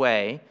sort of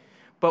way.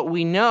 But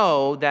we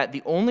know that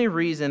the only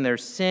reason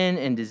there's sin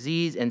and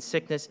disease and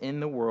sickness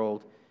in the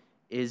world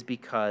is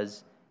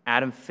because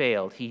Adam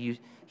failed.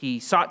 He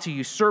sought to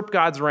usurp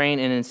God's reign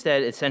and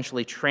instead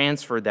essentially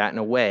transferred that in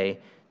a way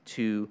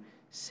to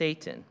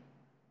Satan.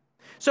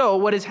 So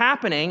what is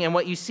happening, and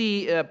what you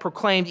see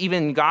proclaimed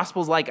even in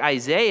Gospels like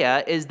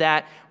Isaiah, is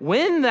that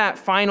when that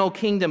final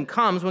kingdom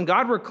comes, when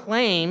God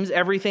reclaims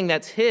everything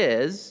that's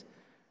his,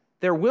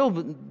 there will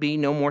be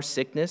no more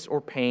sickness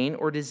or pain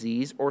or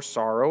disease or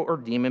sorrow or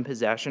demon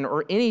possession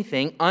or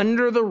anything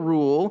under the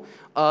rule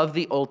of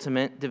the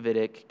ultimate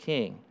Davidic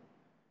king.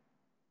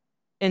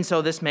 And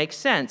so this makes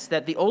sense,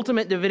 that the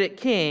ultimate Davidic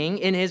king,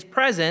 in his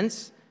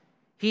presence,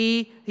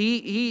 he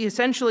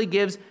essentially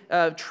gives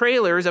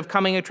trailers of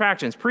coming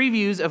attractions,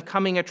 previews of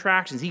coming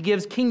attractions. He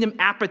gives kingdom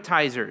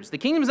appetizers. The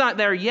kingdom's not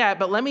there yet,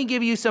 but let me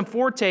give you some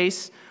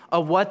foretastes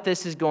of what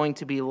this is going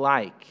to be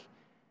like.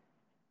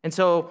 And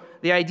so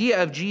the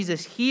idea of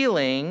Jesus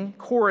healing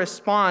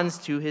corresponds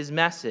to his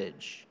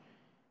message.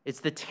 It's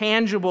the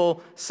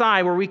tangible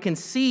side where we can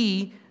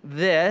see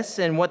this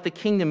and what the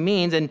kingdom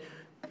means. And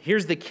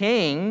here's the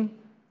king,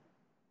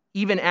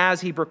 even as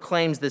he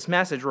proclaims this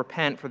message,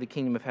 repent, for the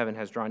kingdom of heaven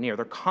has drawn near.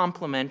 They're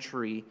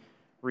complementary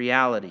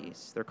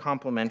realities.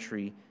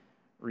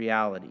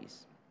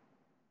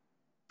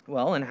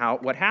 Well, and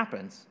what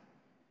happens?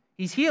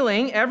 He's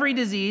healing every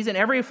disease and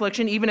every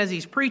affliction, even as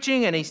he's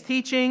preaching and he's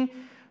teaching.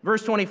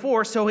 Verse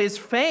 24, so his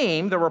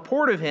fame, the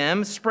report of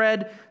him,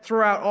 spread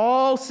throughout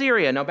all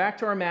Syria. Now back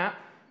to our map.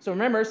 So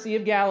remember, Sea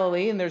of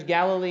Galilee, and there's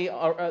Galilee,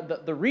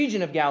 the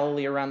region of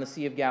Galilee around the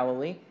Sea of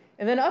Galilee.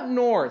 And then up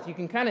north, you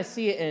can kind of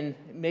see it in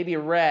maybe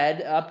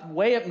red,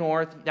 way up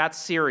north, that's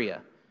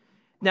Syria.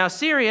 Now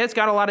Syria, it's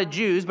got a lot of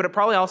Jews, but it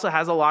probably also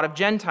has a lot of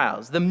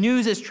Gentiles. The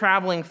news is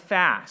traveling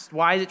fast.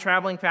 Why is it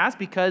traveling fast?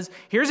 Because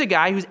here's a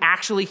guy who's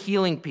actually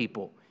healing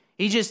people.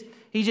 He just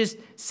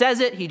says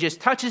it, he just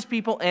touches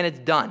people, and it's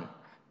done.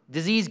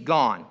 Disease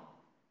gone.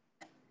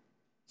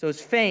 So his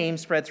fame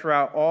spread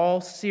throughout all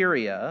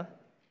Syria,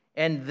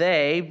 and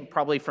they,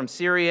 probably from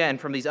Syria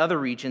and from these other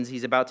regions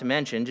he's about to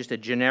mention, just a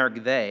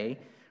generic they,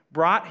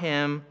 brought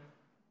him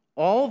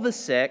all the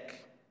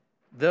sick,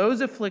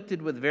 those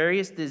afflicted with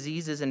various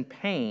diseases and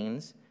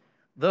pains,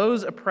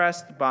 those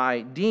oppressed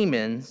by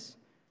demons,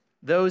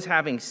 those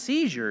having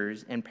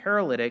seizures and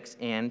paralytics,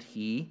 and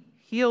he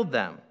healed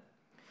them.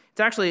 It's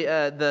actually,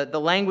 the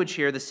language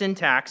here, the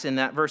syntax in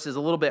that verse is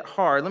a little bit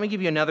hard. Let me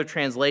give you another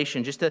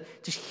translation just to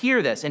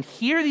hear this and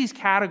hear these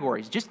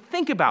categories. Just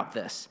think about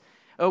this.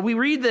 We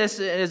read this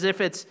as if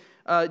it's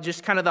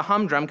just kind of the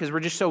humdrum because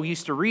we're just so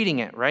used to reading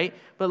it, right?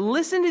 But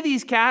listen to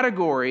these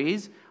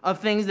categories of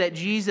things that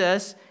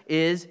Jesus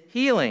is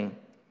healing.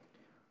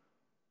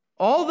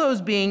 All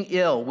those being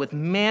ill with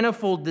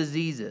manifold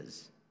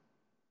diseases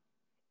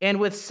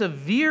and with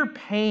severe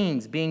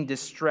pains being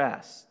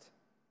distressed,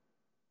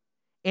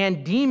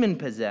 and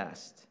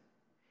demon-possessed,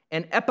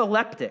 and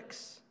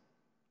epileptics,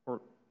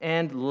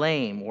 and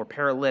lame or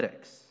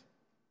paralytics.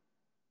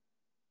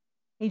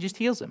 He just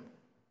heals them.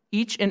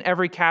 Each and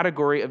every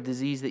category of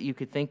disease that you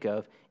could think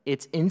of,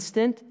 it's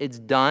instant, it's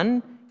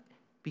done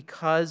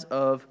because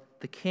of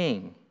the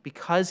King.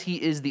 Because he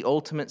is the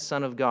ultimate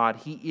Son of God,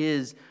 he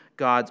is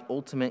God's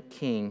ultimate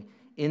King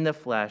in the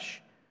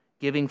flesh,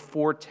 giving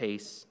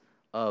foretastes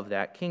of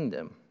that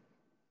kingdom.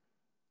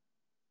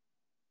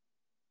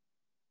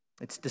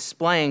 It's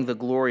displaying the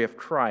glory of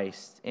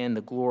Christ and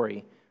the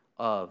glory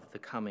of the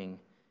coming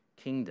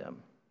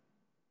kingdom.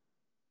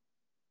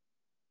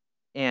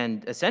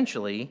 And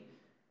essentially,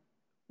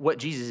 what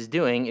Jesus is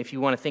doing, if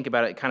you want to think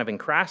about it kind of in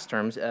crass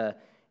terms,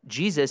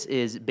 Jesus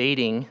is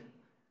baiting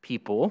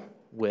people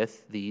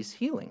with these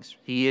healings.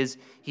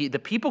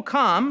 The people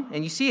come,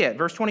 and you see it,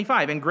 verse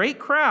 25, and great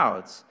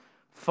crowds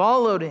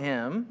followed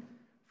him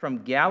from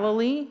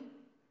Galilee.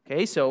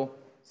 Okay, so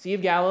Sea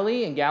of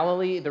Galilee, and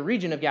Galilee, the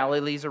region of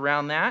Galilee is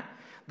around that.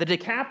 The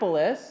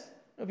Decapolis, I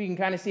don't know if you can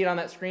kind of see it on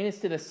that screen, is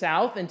to the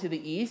south and to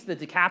the east. The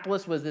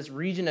Decapolis was this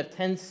region of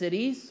 10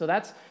 cities, so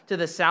that's to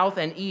the south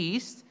and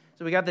east.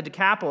 So we got the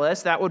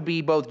Decapolis. That would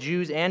be both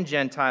Jews and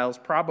Gentiles,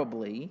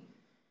 probably.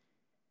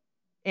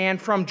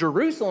 And from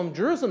Jerusalem,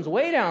 Jerusalem's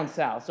way down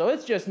south, so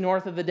it's just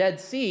north of the Dead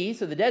Sea.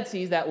 So the Dead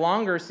Sea is that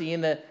longer sea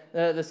in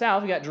the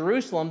south. We got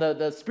Jerusalem,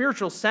 the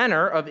spiritual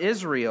center of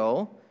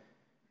Israel.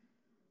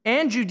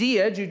 And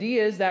Judea.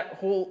 Judea is that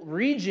whole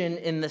region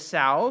in the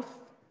south.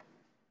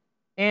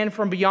 And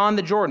from beyond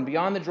the Jordan.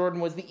 Beyond the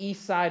Jordan was the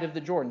east side of the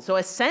Jordan. So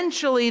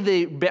essentially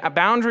the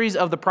boundaries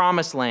of the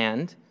Promised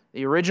Land,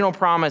 the original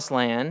Promised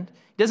Land,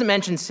 it doesn't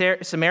mention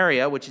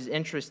Samaria, which is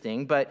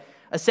interesting, but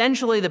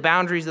essentially the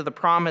boundaries of the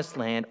Promised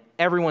Land,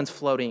 everyone's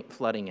flooding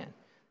in.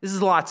 This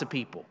is lots of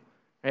people,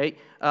 right?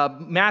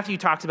 Matthew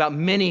talks about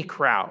many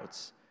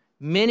crowds.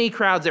 Many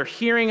crowds, they're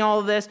hearing all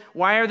of this.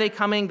 Why are they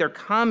coming? They're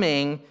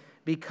coming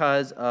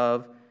because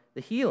of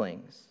the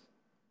healings.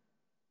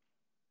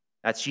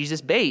 That's Jesus'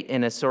 bait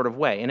in a sort of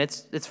way. And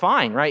it's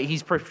fine, right?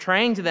 He's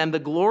portraying to them the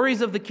glories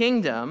of the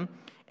kingdom.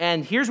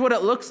 And here's what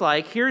it looks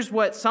like. Here's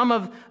what some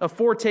of a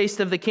foretaste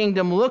of the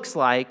kingdom looks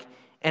like.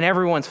 And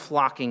everyone's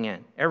flocking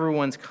in.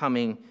 Everyone's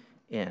coming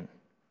in.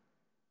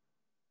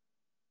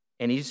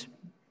 And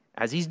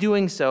as he's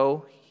doing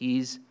so,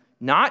 he's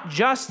not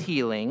just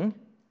healing.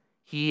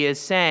 He is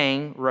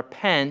saying,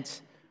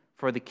 repent,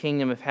 for the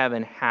kingdom of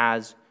heaven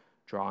has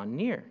drawn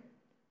near.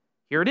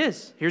 Here it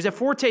is. Here's a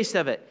foretaste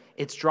of it.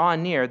 It's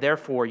drawn near,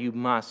 therefore you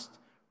must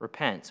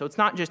repent. So it's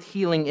not just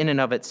healing in and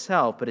of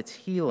itself, but it's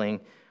healing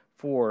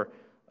for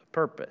a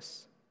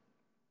purpose.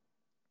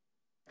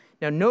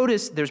 Now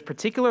notice there's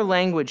particular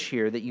language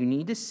here that you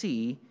need to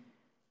see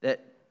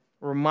that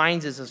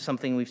reminds us of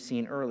something we've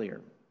seen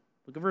earlier.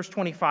 Look at verse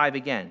 25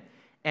 again.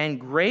 And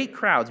great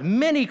crowds,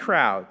 many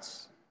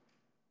crowds,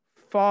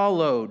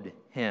 followed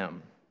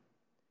him.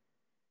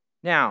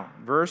 Now,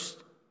 verse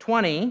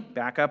 20,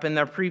 back up in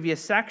the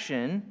previous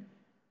section,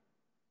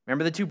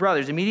 remember the two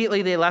brothers.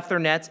 Immediately they left their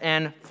nets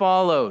and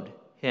followed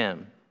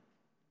him.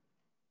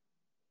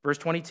 Verse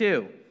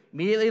 22,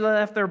 immediately they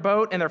left their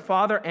boat and their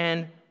father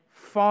and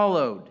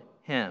followed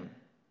him.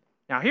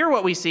 Now here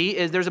what we see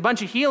is there's a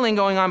bunch of healing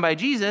going on by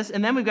Jesus,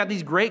 and then we've got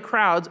these great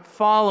crowds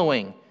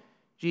following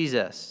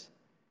Jesus.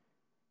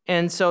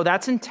 And so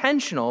that's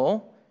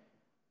intentional,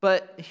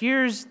 but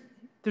there's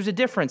a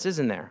difference,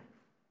 isn't there?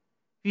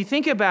 If you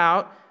think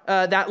about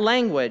that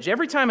language,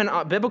 every time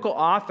a biblical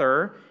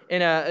author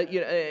in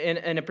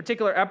a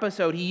particular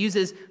episode, he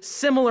uses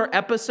similar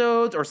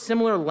episodes or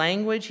similar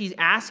language, he's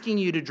asking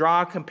you to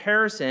draw a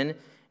comparison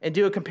and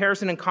do a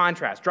comparison and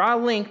contrast. Draw a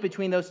link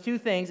between those two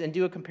things and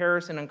do a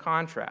comparison and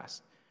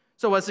contrast.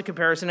 So what's the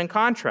comparison and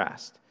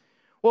contrast?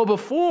 Well,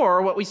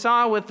 before, what we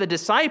saw with the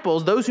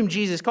disciples, those whom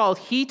Jesus called,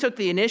 he took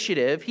the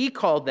initiative, he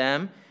called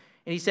them,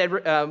 and he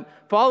said,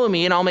 follow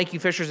me and I'll make you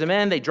fishers of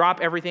men. They drop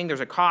everything, there's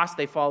a cost,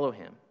 they follow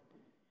him.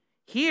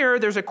 Here,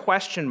 there's a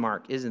question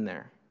mark, isn't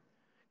there?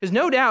 Because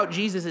no doubt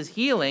Jesus is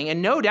healing,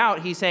 and no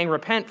doubt he's saying,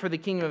 repent for the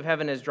kingdom of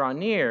heaven has drawn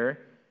near,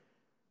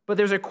 but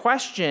there's a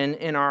question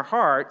in our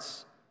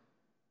hearts,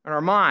 in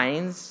our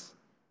minds,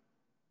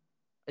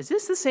 is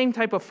this the same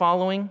type of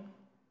following?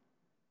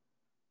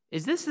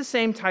 Is this the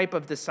same type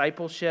of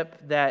discipleship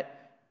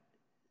that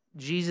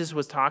Jesus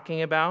was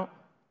talking about?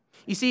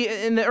 You see,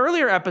 in the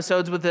earlier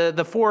episodes with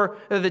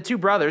the two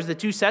brothers, the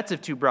two sets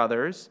of two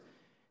brothers,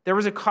 there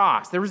was a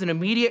cost. There was an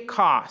immediate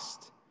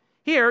cost.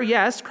 Here,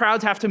 yes,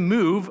 crowds have to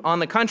move on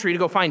the country to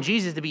go find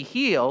Jesus to be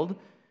healed,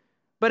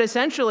 but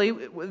essentially,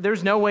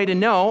 there's no way to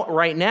know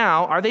right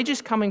now, are they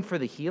just coming for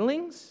the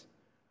healings,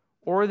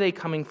 or are they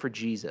coming for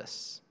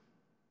Jesus?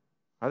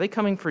 Are they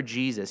coming for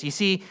Jesus? You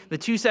see, the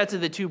two sets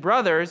of the two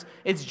brothers,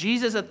 it's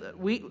Jesus,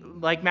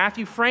 like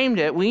Matthew framed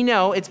it, we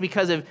know it's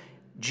because of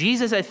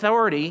Jesus'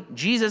 authority,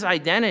 Jesus'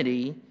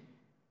 identity,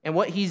 and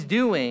what he's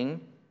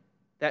doing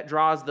that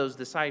draws those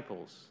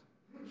disciples.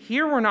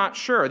 Here we're not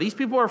sure. These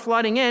people are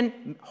flooding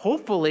in,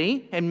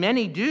 hopefully, and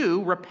many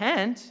do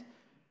repent,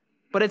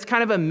 but it's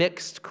kind of a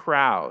mixed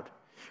crowd.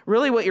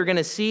 Really what you're going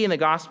to see in the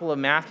Gospel of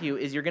Matthew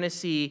is you're going to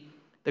see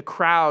the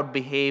crowd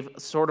behave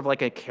sort of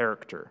like a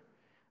character.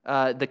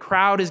 The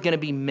crowd is going to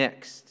be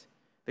mixed.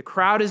 The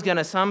crowd is going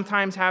to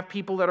sometimes have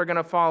people that are going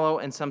to follow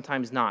and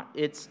sometimes not.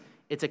 It's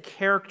a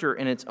character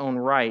in its own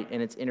right,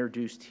 and it's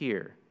introduced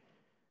here.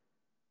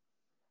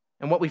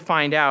 And what we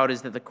find out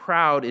is that the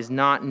crowd is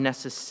not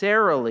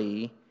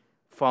necessarily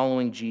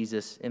following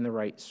Jesus in the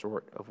right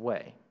sort of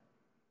way.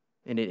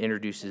 And it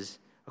introduces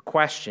a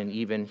question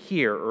even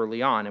here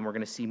early on, and we're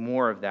going to see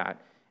more of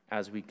that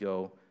as we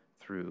go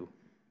through through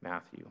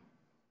Matthew.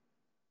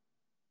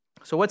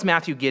 So what's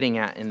Matthew getting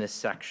at in this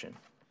section?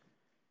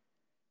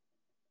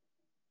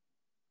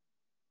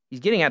 He's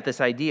getting at this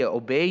idea: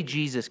 obey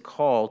Jesus'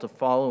 call to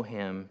follow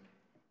him,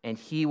 and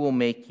he will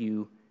make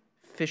you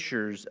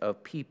fishers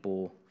of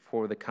people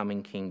for the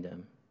coming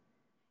kingdom.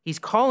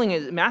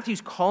 Matthew's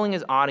calling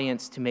his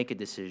audience to make a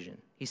decision.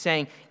 He's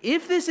saying,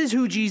 if this is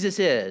who Jesus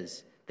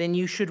is, then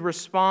you should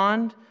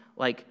respond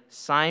like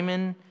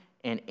Simon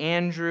and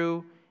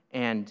Andrew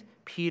and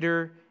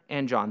Peter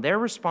and John. Their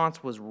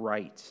response was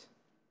right.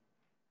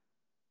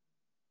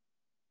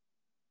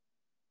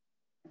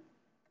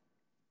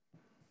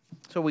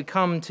 So we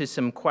come to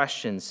some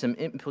questions, some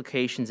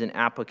implications and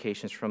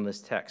applications from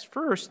this text.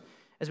 First,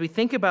 as we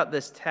think about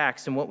this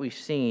text and what we've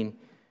seen,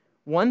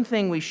 one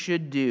thing we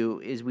should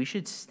do is we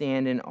should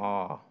stand in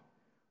awe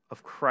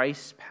of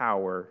Christ's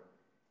power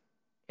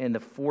and the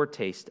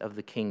foretaste of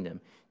the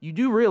kingdom. You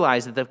do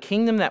realize that the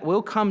kingdom that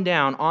will come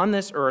down on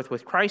this earth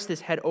with Christ as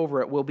head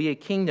over it will be a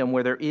kingdom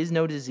where there is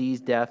no disease,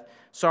 death,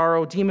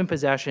 sorrow, demon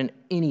possession,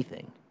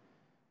 anything.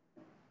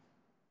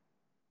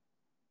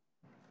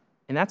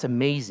 And that's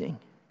amazing.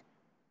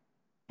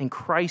 And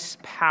Christ's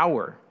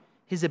power,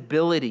 his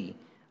ability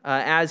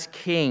as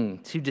king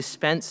to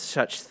dispense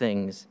such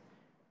things,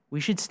 we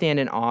should stand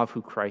in awe of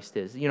who Christ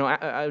is. You know,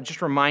 I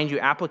just remind you,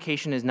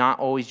 application is not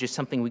always just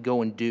something we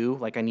go and do,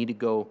 like I need to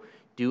go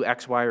do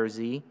X, Y, or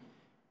Z.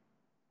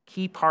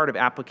 Key part of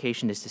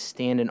application is to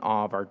stand in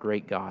awe of our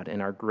great God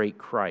and our great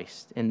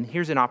Christ. And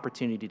here's an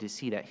opportunity to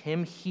see that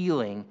him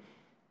healing,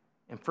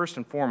 and first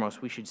and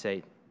foremost, we should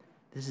say,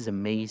 this is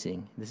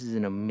amazing. This is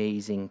an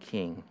amazing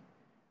king.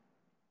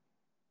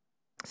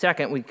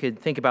 Second, we could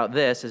think about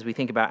this as we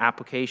think about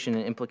application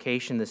and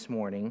implication this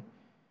morning.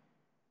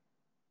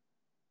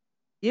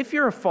 If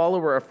you're a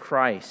follower of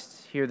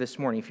Christ here this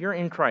morning, if you're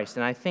in Christ,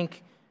 and I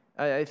thank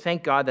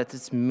God that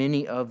it's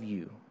many of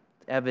you,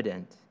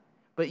 evident,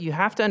 but you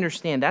have to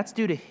understand that's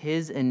due to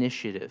his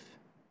initiative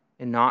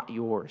and not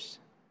yours.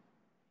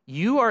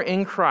 You are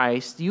in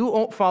Christ,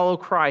 you follow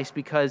Christ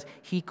because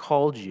he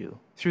called you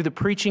through the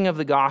preaching of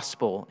the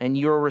gospel and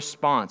your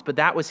response, but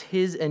that was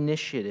his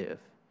initiative.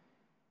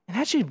 And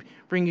that should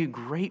bring you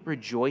great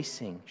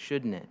rejoicing,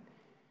 shouldn't it?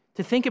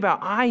 To think about,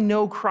 I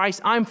know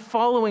Christ, I'm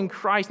following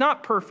Christ,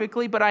 not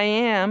perfectly, but I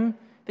am.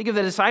 Think of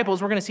the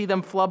disciples, we're going to see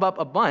them flub up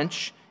a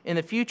bunch in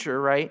the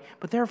future, right?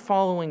 But they're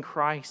following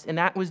Christ, and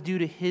that was due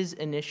to his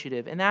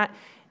initiative. And that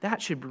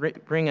should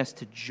bring us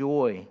to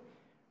joy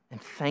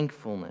and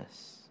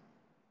thankfulness.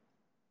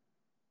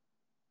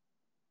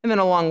 And then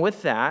along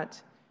with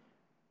that,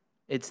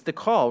 it's the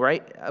call,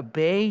 right?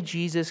 Obey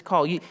Jesus'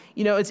 call. You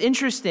know, it's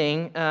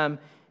interesting.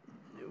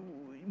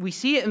 We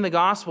see it in the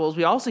Gospels.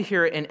 We also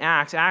hear it in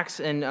Acts. Acts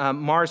and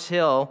Mars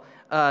Hill.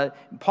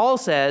 Paul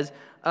says,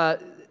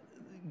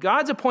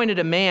 God's appointed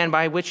a man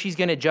by which he's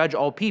going to judge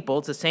all people.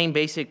 It's the same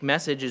basic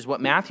message as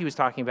what Matthew was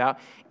talking about.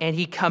 And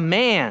he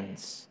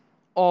commands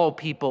all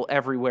people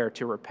everywhere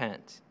to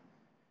repent.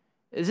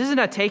 This isn't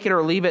a take it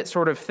or leave it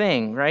sort of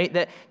thing, right?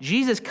 That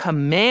Jesus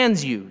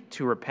commands you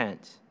to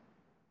repent.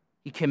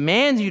 He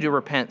commands you to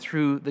repent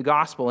through the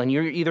gospel, and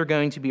you're either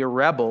going to be a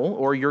rebel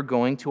or you're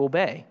going to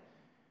obey.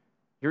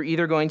 You're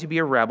either going to be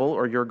a rebel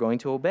or you're going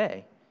to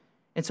obey.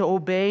 And so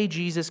obey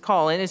Jesus'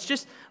 call. And it's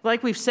just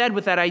like we've said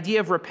with that idea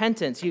of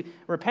repentance.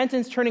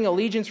 Repentance turning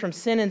allegiance from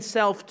sin and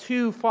self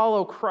to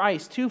follow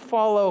Christ, to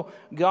follow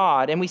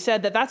God. And we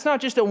said that that's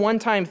not just a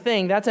one-time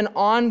thing. That's an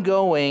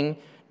ongoing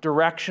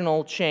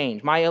directional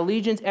change. My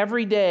allegiance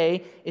every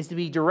day is to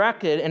be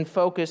directed and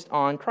focused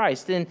on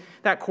Christ. And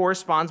that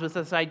corresponds with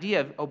this idea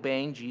of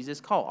obeying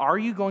Jesus' call. Are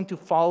you going to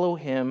follow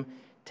him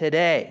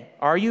today?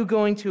 Are you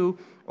going to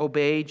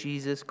obey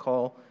Jesus'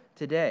 call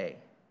today?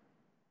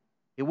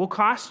 It will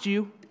cost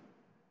you.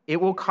 It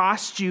will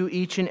cost you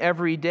each and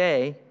every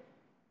day.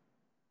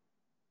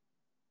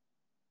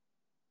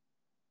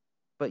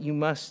 But you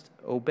must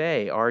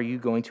obey. Are you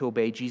going to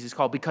obey Jesus'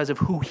 call because of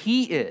who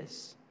he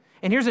is?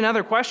 And here's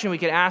another question we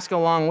could ask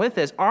along with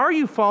this. Are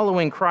you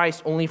following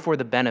Christ only for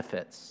the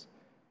benefits?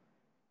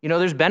 You know,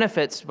 there's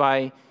benefits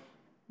by,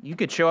 you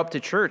could show up to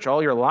church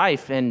all your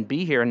life and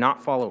be here and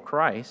not follow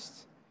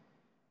Christ.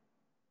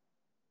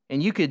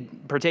 And you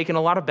could partake in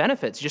a lot of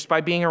benefits just by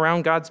being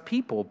around God's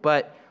people.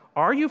 But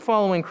are you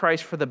following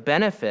Christ for the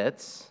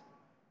benefits,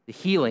 the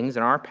healings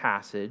in our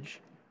passage,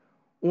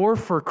 or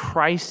for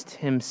Christ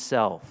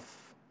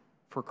himself?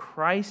 For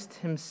Christ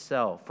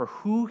himself, for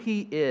who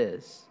he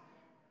is,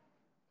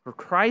 for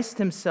Christ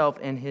himself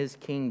and his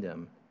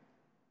kingdom.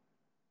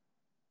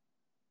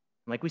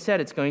 Like we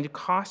said, it's going to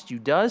cost you.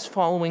 Does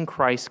following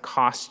Christ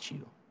cost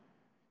you?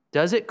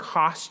 Does it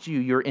cost you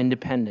your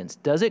independence?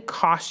 Does it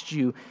cost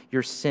you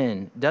your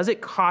sin? Does it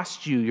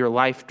cost you your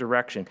life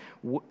direction?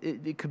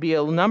 It could be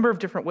a number of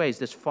different ways.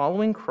 Does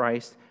following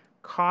Christ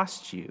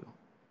cost you?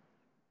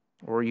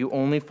 Or are you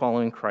only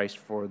following Christ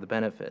for the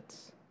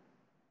benefits?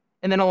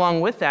 And then along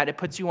with that, it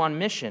puts you on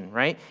mission,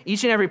 right?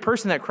 Each and every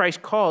person that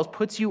Christ calls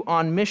puts you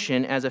on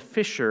mission as a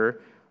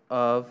fisher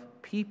of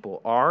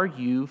people. Are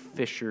you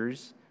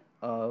fishers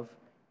of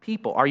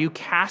people? Are you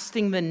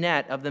casting the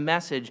net of the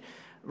message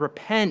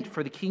repent,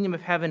 for the kingdom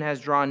of heaven has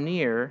drawn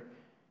near?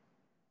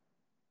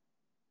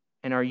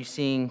 And are you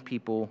seeing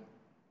people,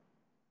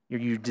 are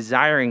you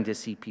desiring to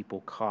see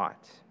people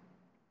caught?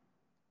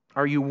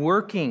 Are you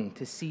working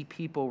to see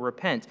people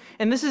repent?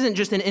 And this isn't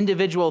just an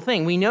individual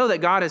thing. We know that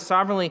God has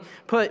sovereignly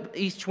put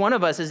each one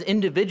of us as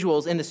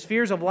individuals in the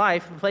spheres of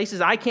life,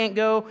 places I can't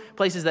go,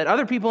 places that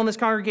other people in this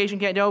congregation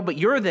can't go, but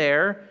you're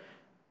there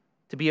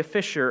to be a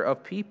fisher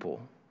of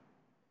people.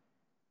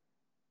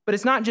 But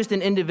it's not just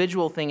an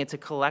individual thing, it's a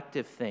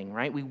collective thing,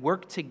 right? We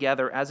work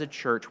together as a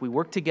church. We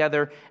work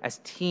together as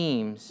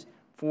teams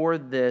for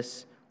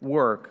this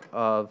work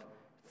of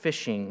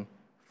fishing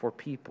for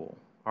people.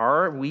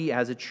 Are we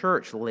as a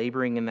church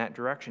laboring in that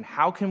direction?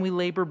 How can we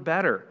labor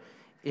better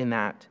in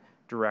that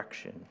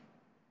direction?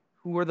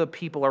 Who are the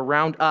people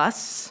around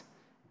us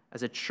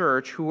as a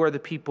church? Who are the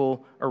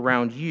people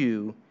around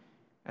you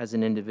as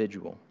an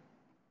individual?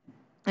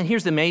 And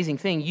here's the amazing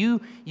thing. You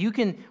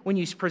can, when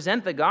you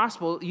present the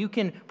gospel, you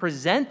can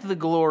present the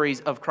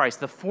glories of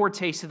Christ, the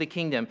foretaste of the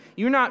kingdom.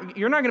 You're not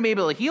going to be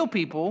able to heal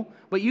people,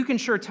 but you can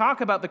sure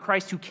talk about the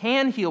Christ who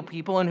can heal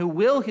people and who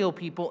will heal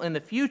people in the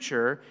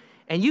future.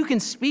 And you can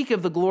speak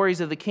of the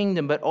glories of the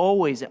kingdom, but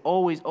always,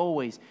 always,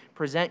 always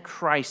present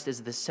Christ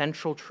as the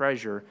central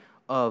treasure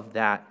of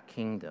that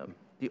kingdom,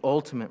 the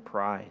ultimate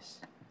prize.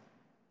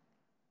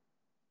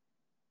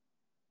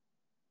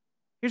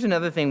 Here's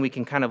another thing we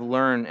can kind of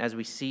learn as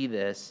we see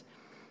this.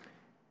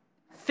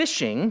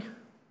 Fishing,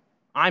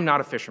 I'm not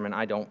a fisherman.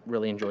 I don't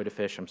really enjoy to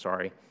fish, I'm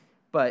sorry.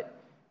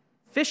 But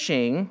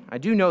fishing, I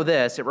do know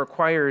this, it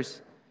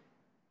requires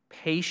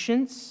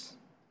patience.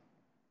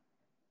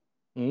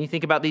 You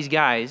think about these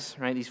guys,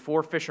 right? These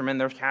 4 fishermen,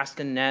 they're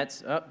casting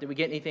nets. Oh, did we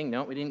get anything?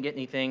 No, we didn't get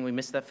anything. We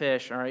missed that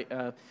fish. All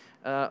right,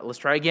 let's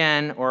try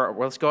again, or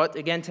let's go out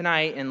again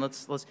tonight, and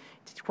let's.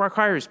 It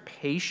requires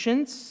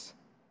patience.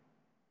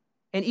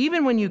 And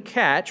even when you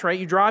catch, right,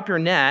 you draw up your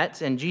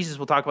net, and Jesus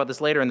will talk about this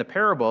later in the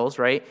parables,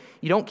 right?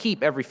 You don't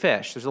keep every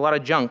fish. There's a lot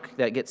of junk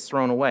that gets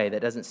thrown away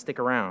that doesn't stick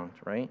around,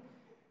 right?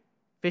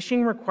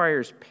 Fishing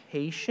requires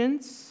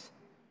patience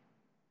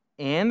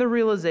and the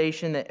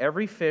realization that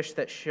every fish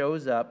that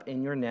shows up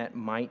in your net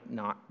might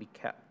not be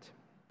kept.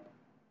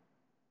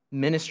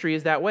 Ministry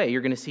is that way.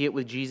 You're going to see it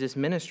with Jesus'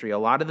 ministry. A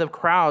lot of the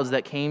crowds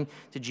that came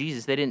to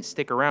Jesus, they didn't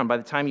stick around. By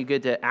the time you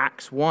get to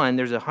Acts 1,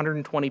 there's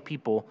 120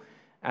 people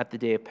at the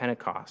day of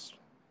Pentecost.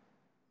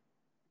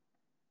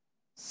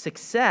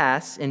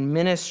 Success in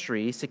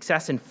ministry,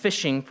 success in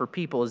fishing for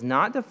people is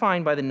not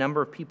defined by the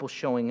number of people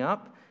showing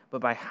up,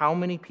 but by how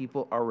many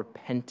people are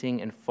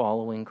repenting and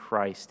following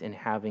Christ and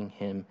having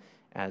him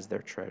as their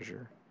treasure.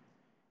 And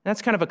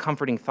that's kind of a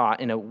comforting thought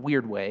in a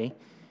weird way,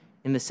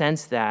 in the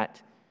sense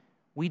that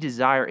we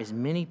desire as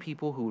many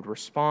people who would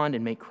respond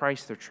and make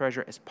Christ their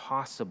treasure as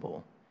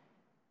possible.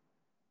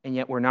 And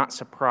yet we're not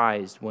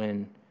surprised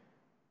when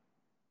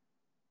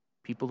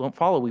people don't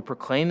follow. We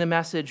proclaim the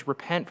message,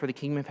 repent for the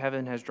kingdom of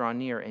heaven has drawn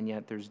near, and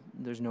yet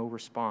there's no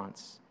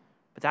response.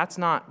 But that's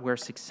not where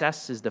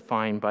success is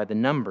defined by the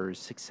numbers.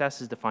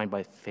 Success is defined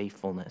by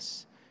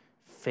faithfulness.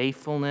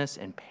 Faithfulness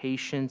and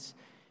patience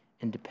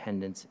and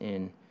dependence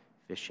in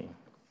fishing.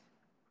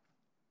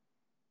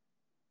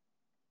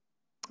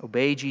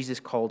 Obey Jesus'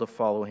 call to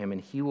follow him, and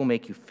he will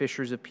make you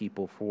fishers of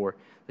people for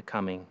the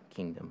coming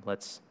kingdom.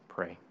 Let's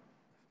pray.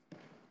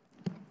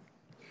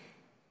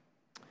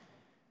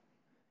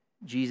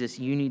 Jesus,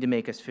 you need to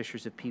make us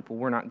fishers of people.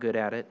 We're not good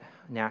at it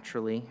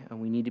naturally,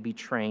 and we need to be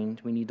trained.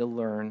 We need to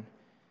learn.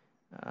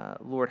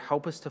 Lord,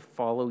 help us to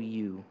follow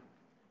you.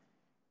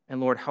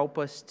 And Lord, help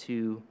us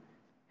to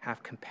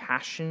have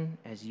compassion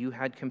as you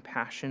had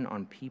compassion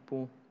on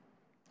people.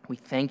 We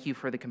thank you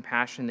for the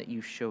compassion that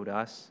you showed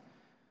us.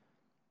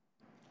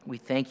 We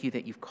thank you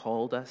that you've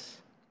called us.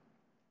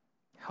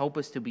 Help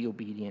us to be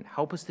obedient.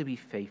 Help us to be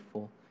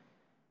faithful.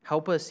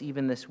 Help us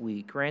even this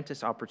week. Grant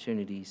us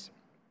opportunities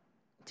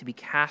to be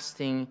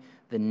casting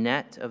the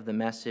net of the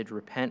message,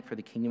 repent for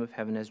the kingdom of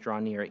heaven has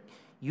drawn near.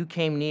 You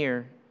came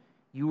near.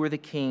 You were the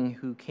king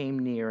who came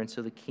near, and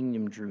so the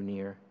kingdom drew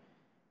near.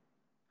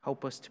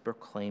 Help us to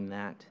proclaim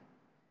that.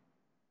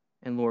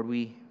 And Lord,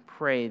 we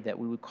pray that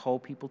we would call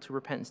people to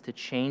repentance, to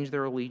change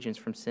their allegiance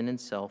from sin and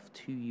self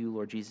to you,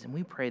 Lord Jesus. And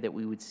we pray that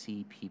we would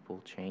see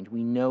people change.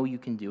 We know you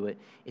can do it.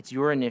 It's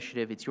your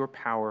initiative. It's your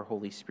power,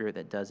 Holy Spirit,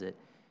 that does it.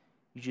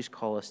 You just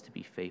call us to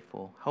be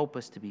faithful. Help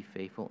us to be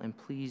faithful. And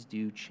please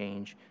do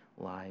change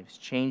lives.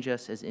 Change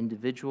us as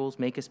individuals.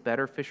 Make us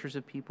better fishers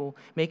of people.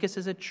 Make us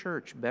as a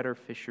church better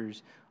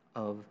fishers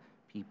of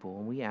people.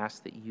 And we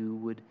ask that you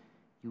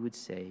would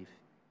save.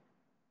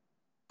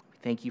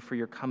 Thank you for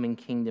your coming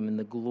kingdom and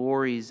the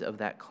glories of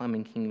that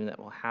coming kingdom that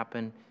will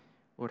happen.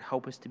 Lord,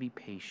 help us to be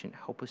patient.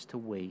 Help us to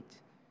wait.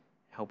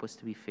 Help us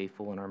to be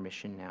faithful in our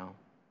mission now.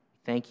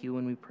 Thank you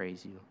and we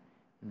praise you.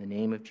 In the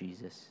name of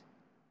Jesus,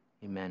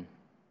 amen.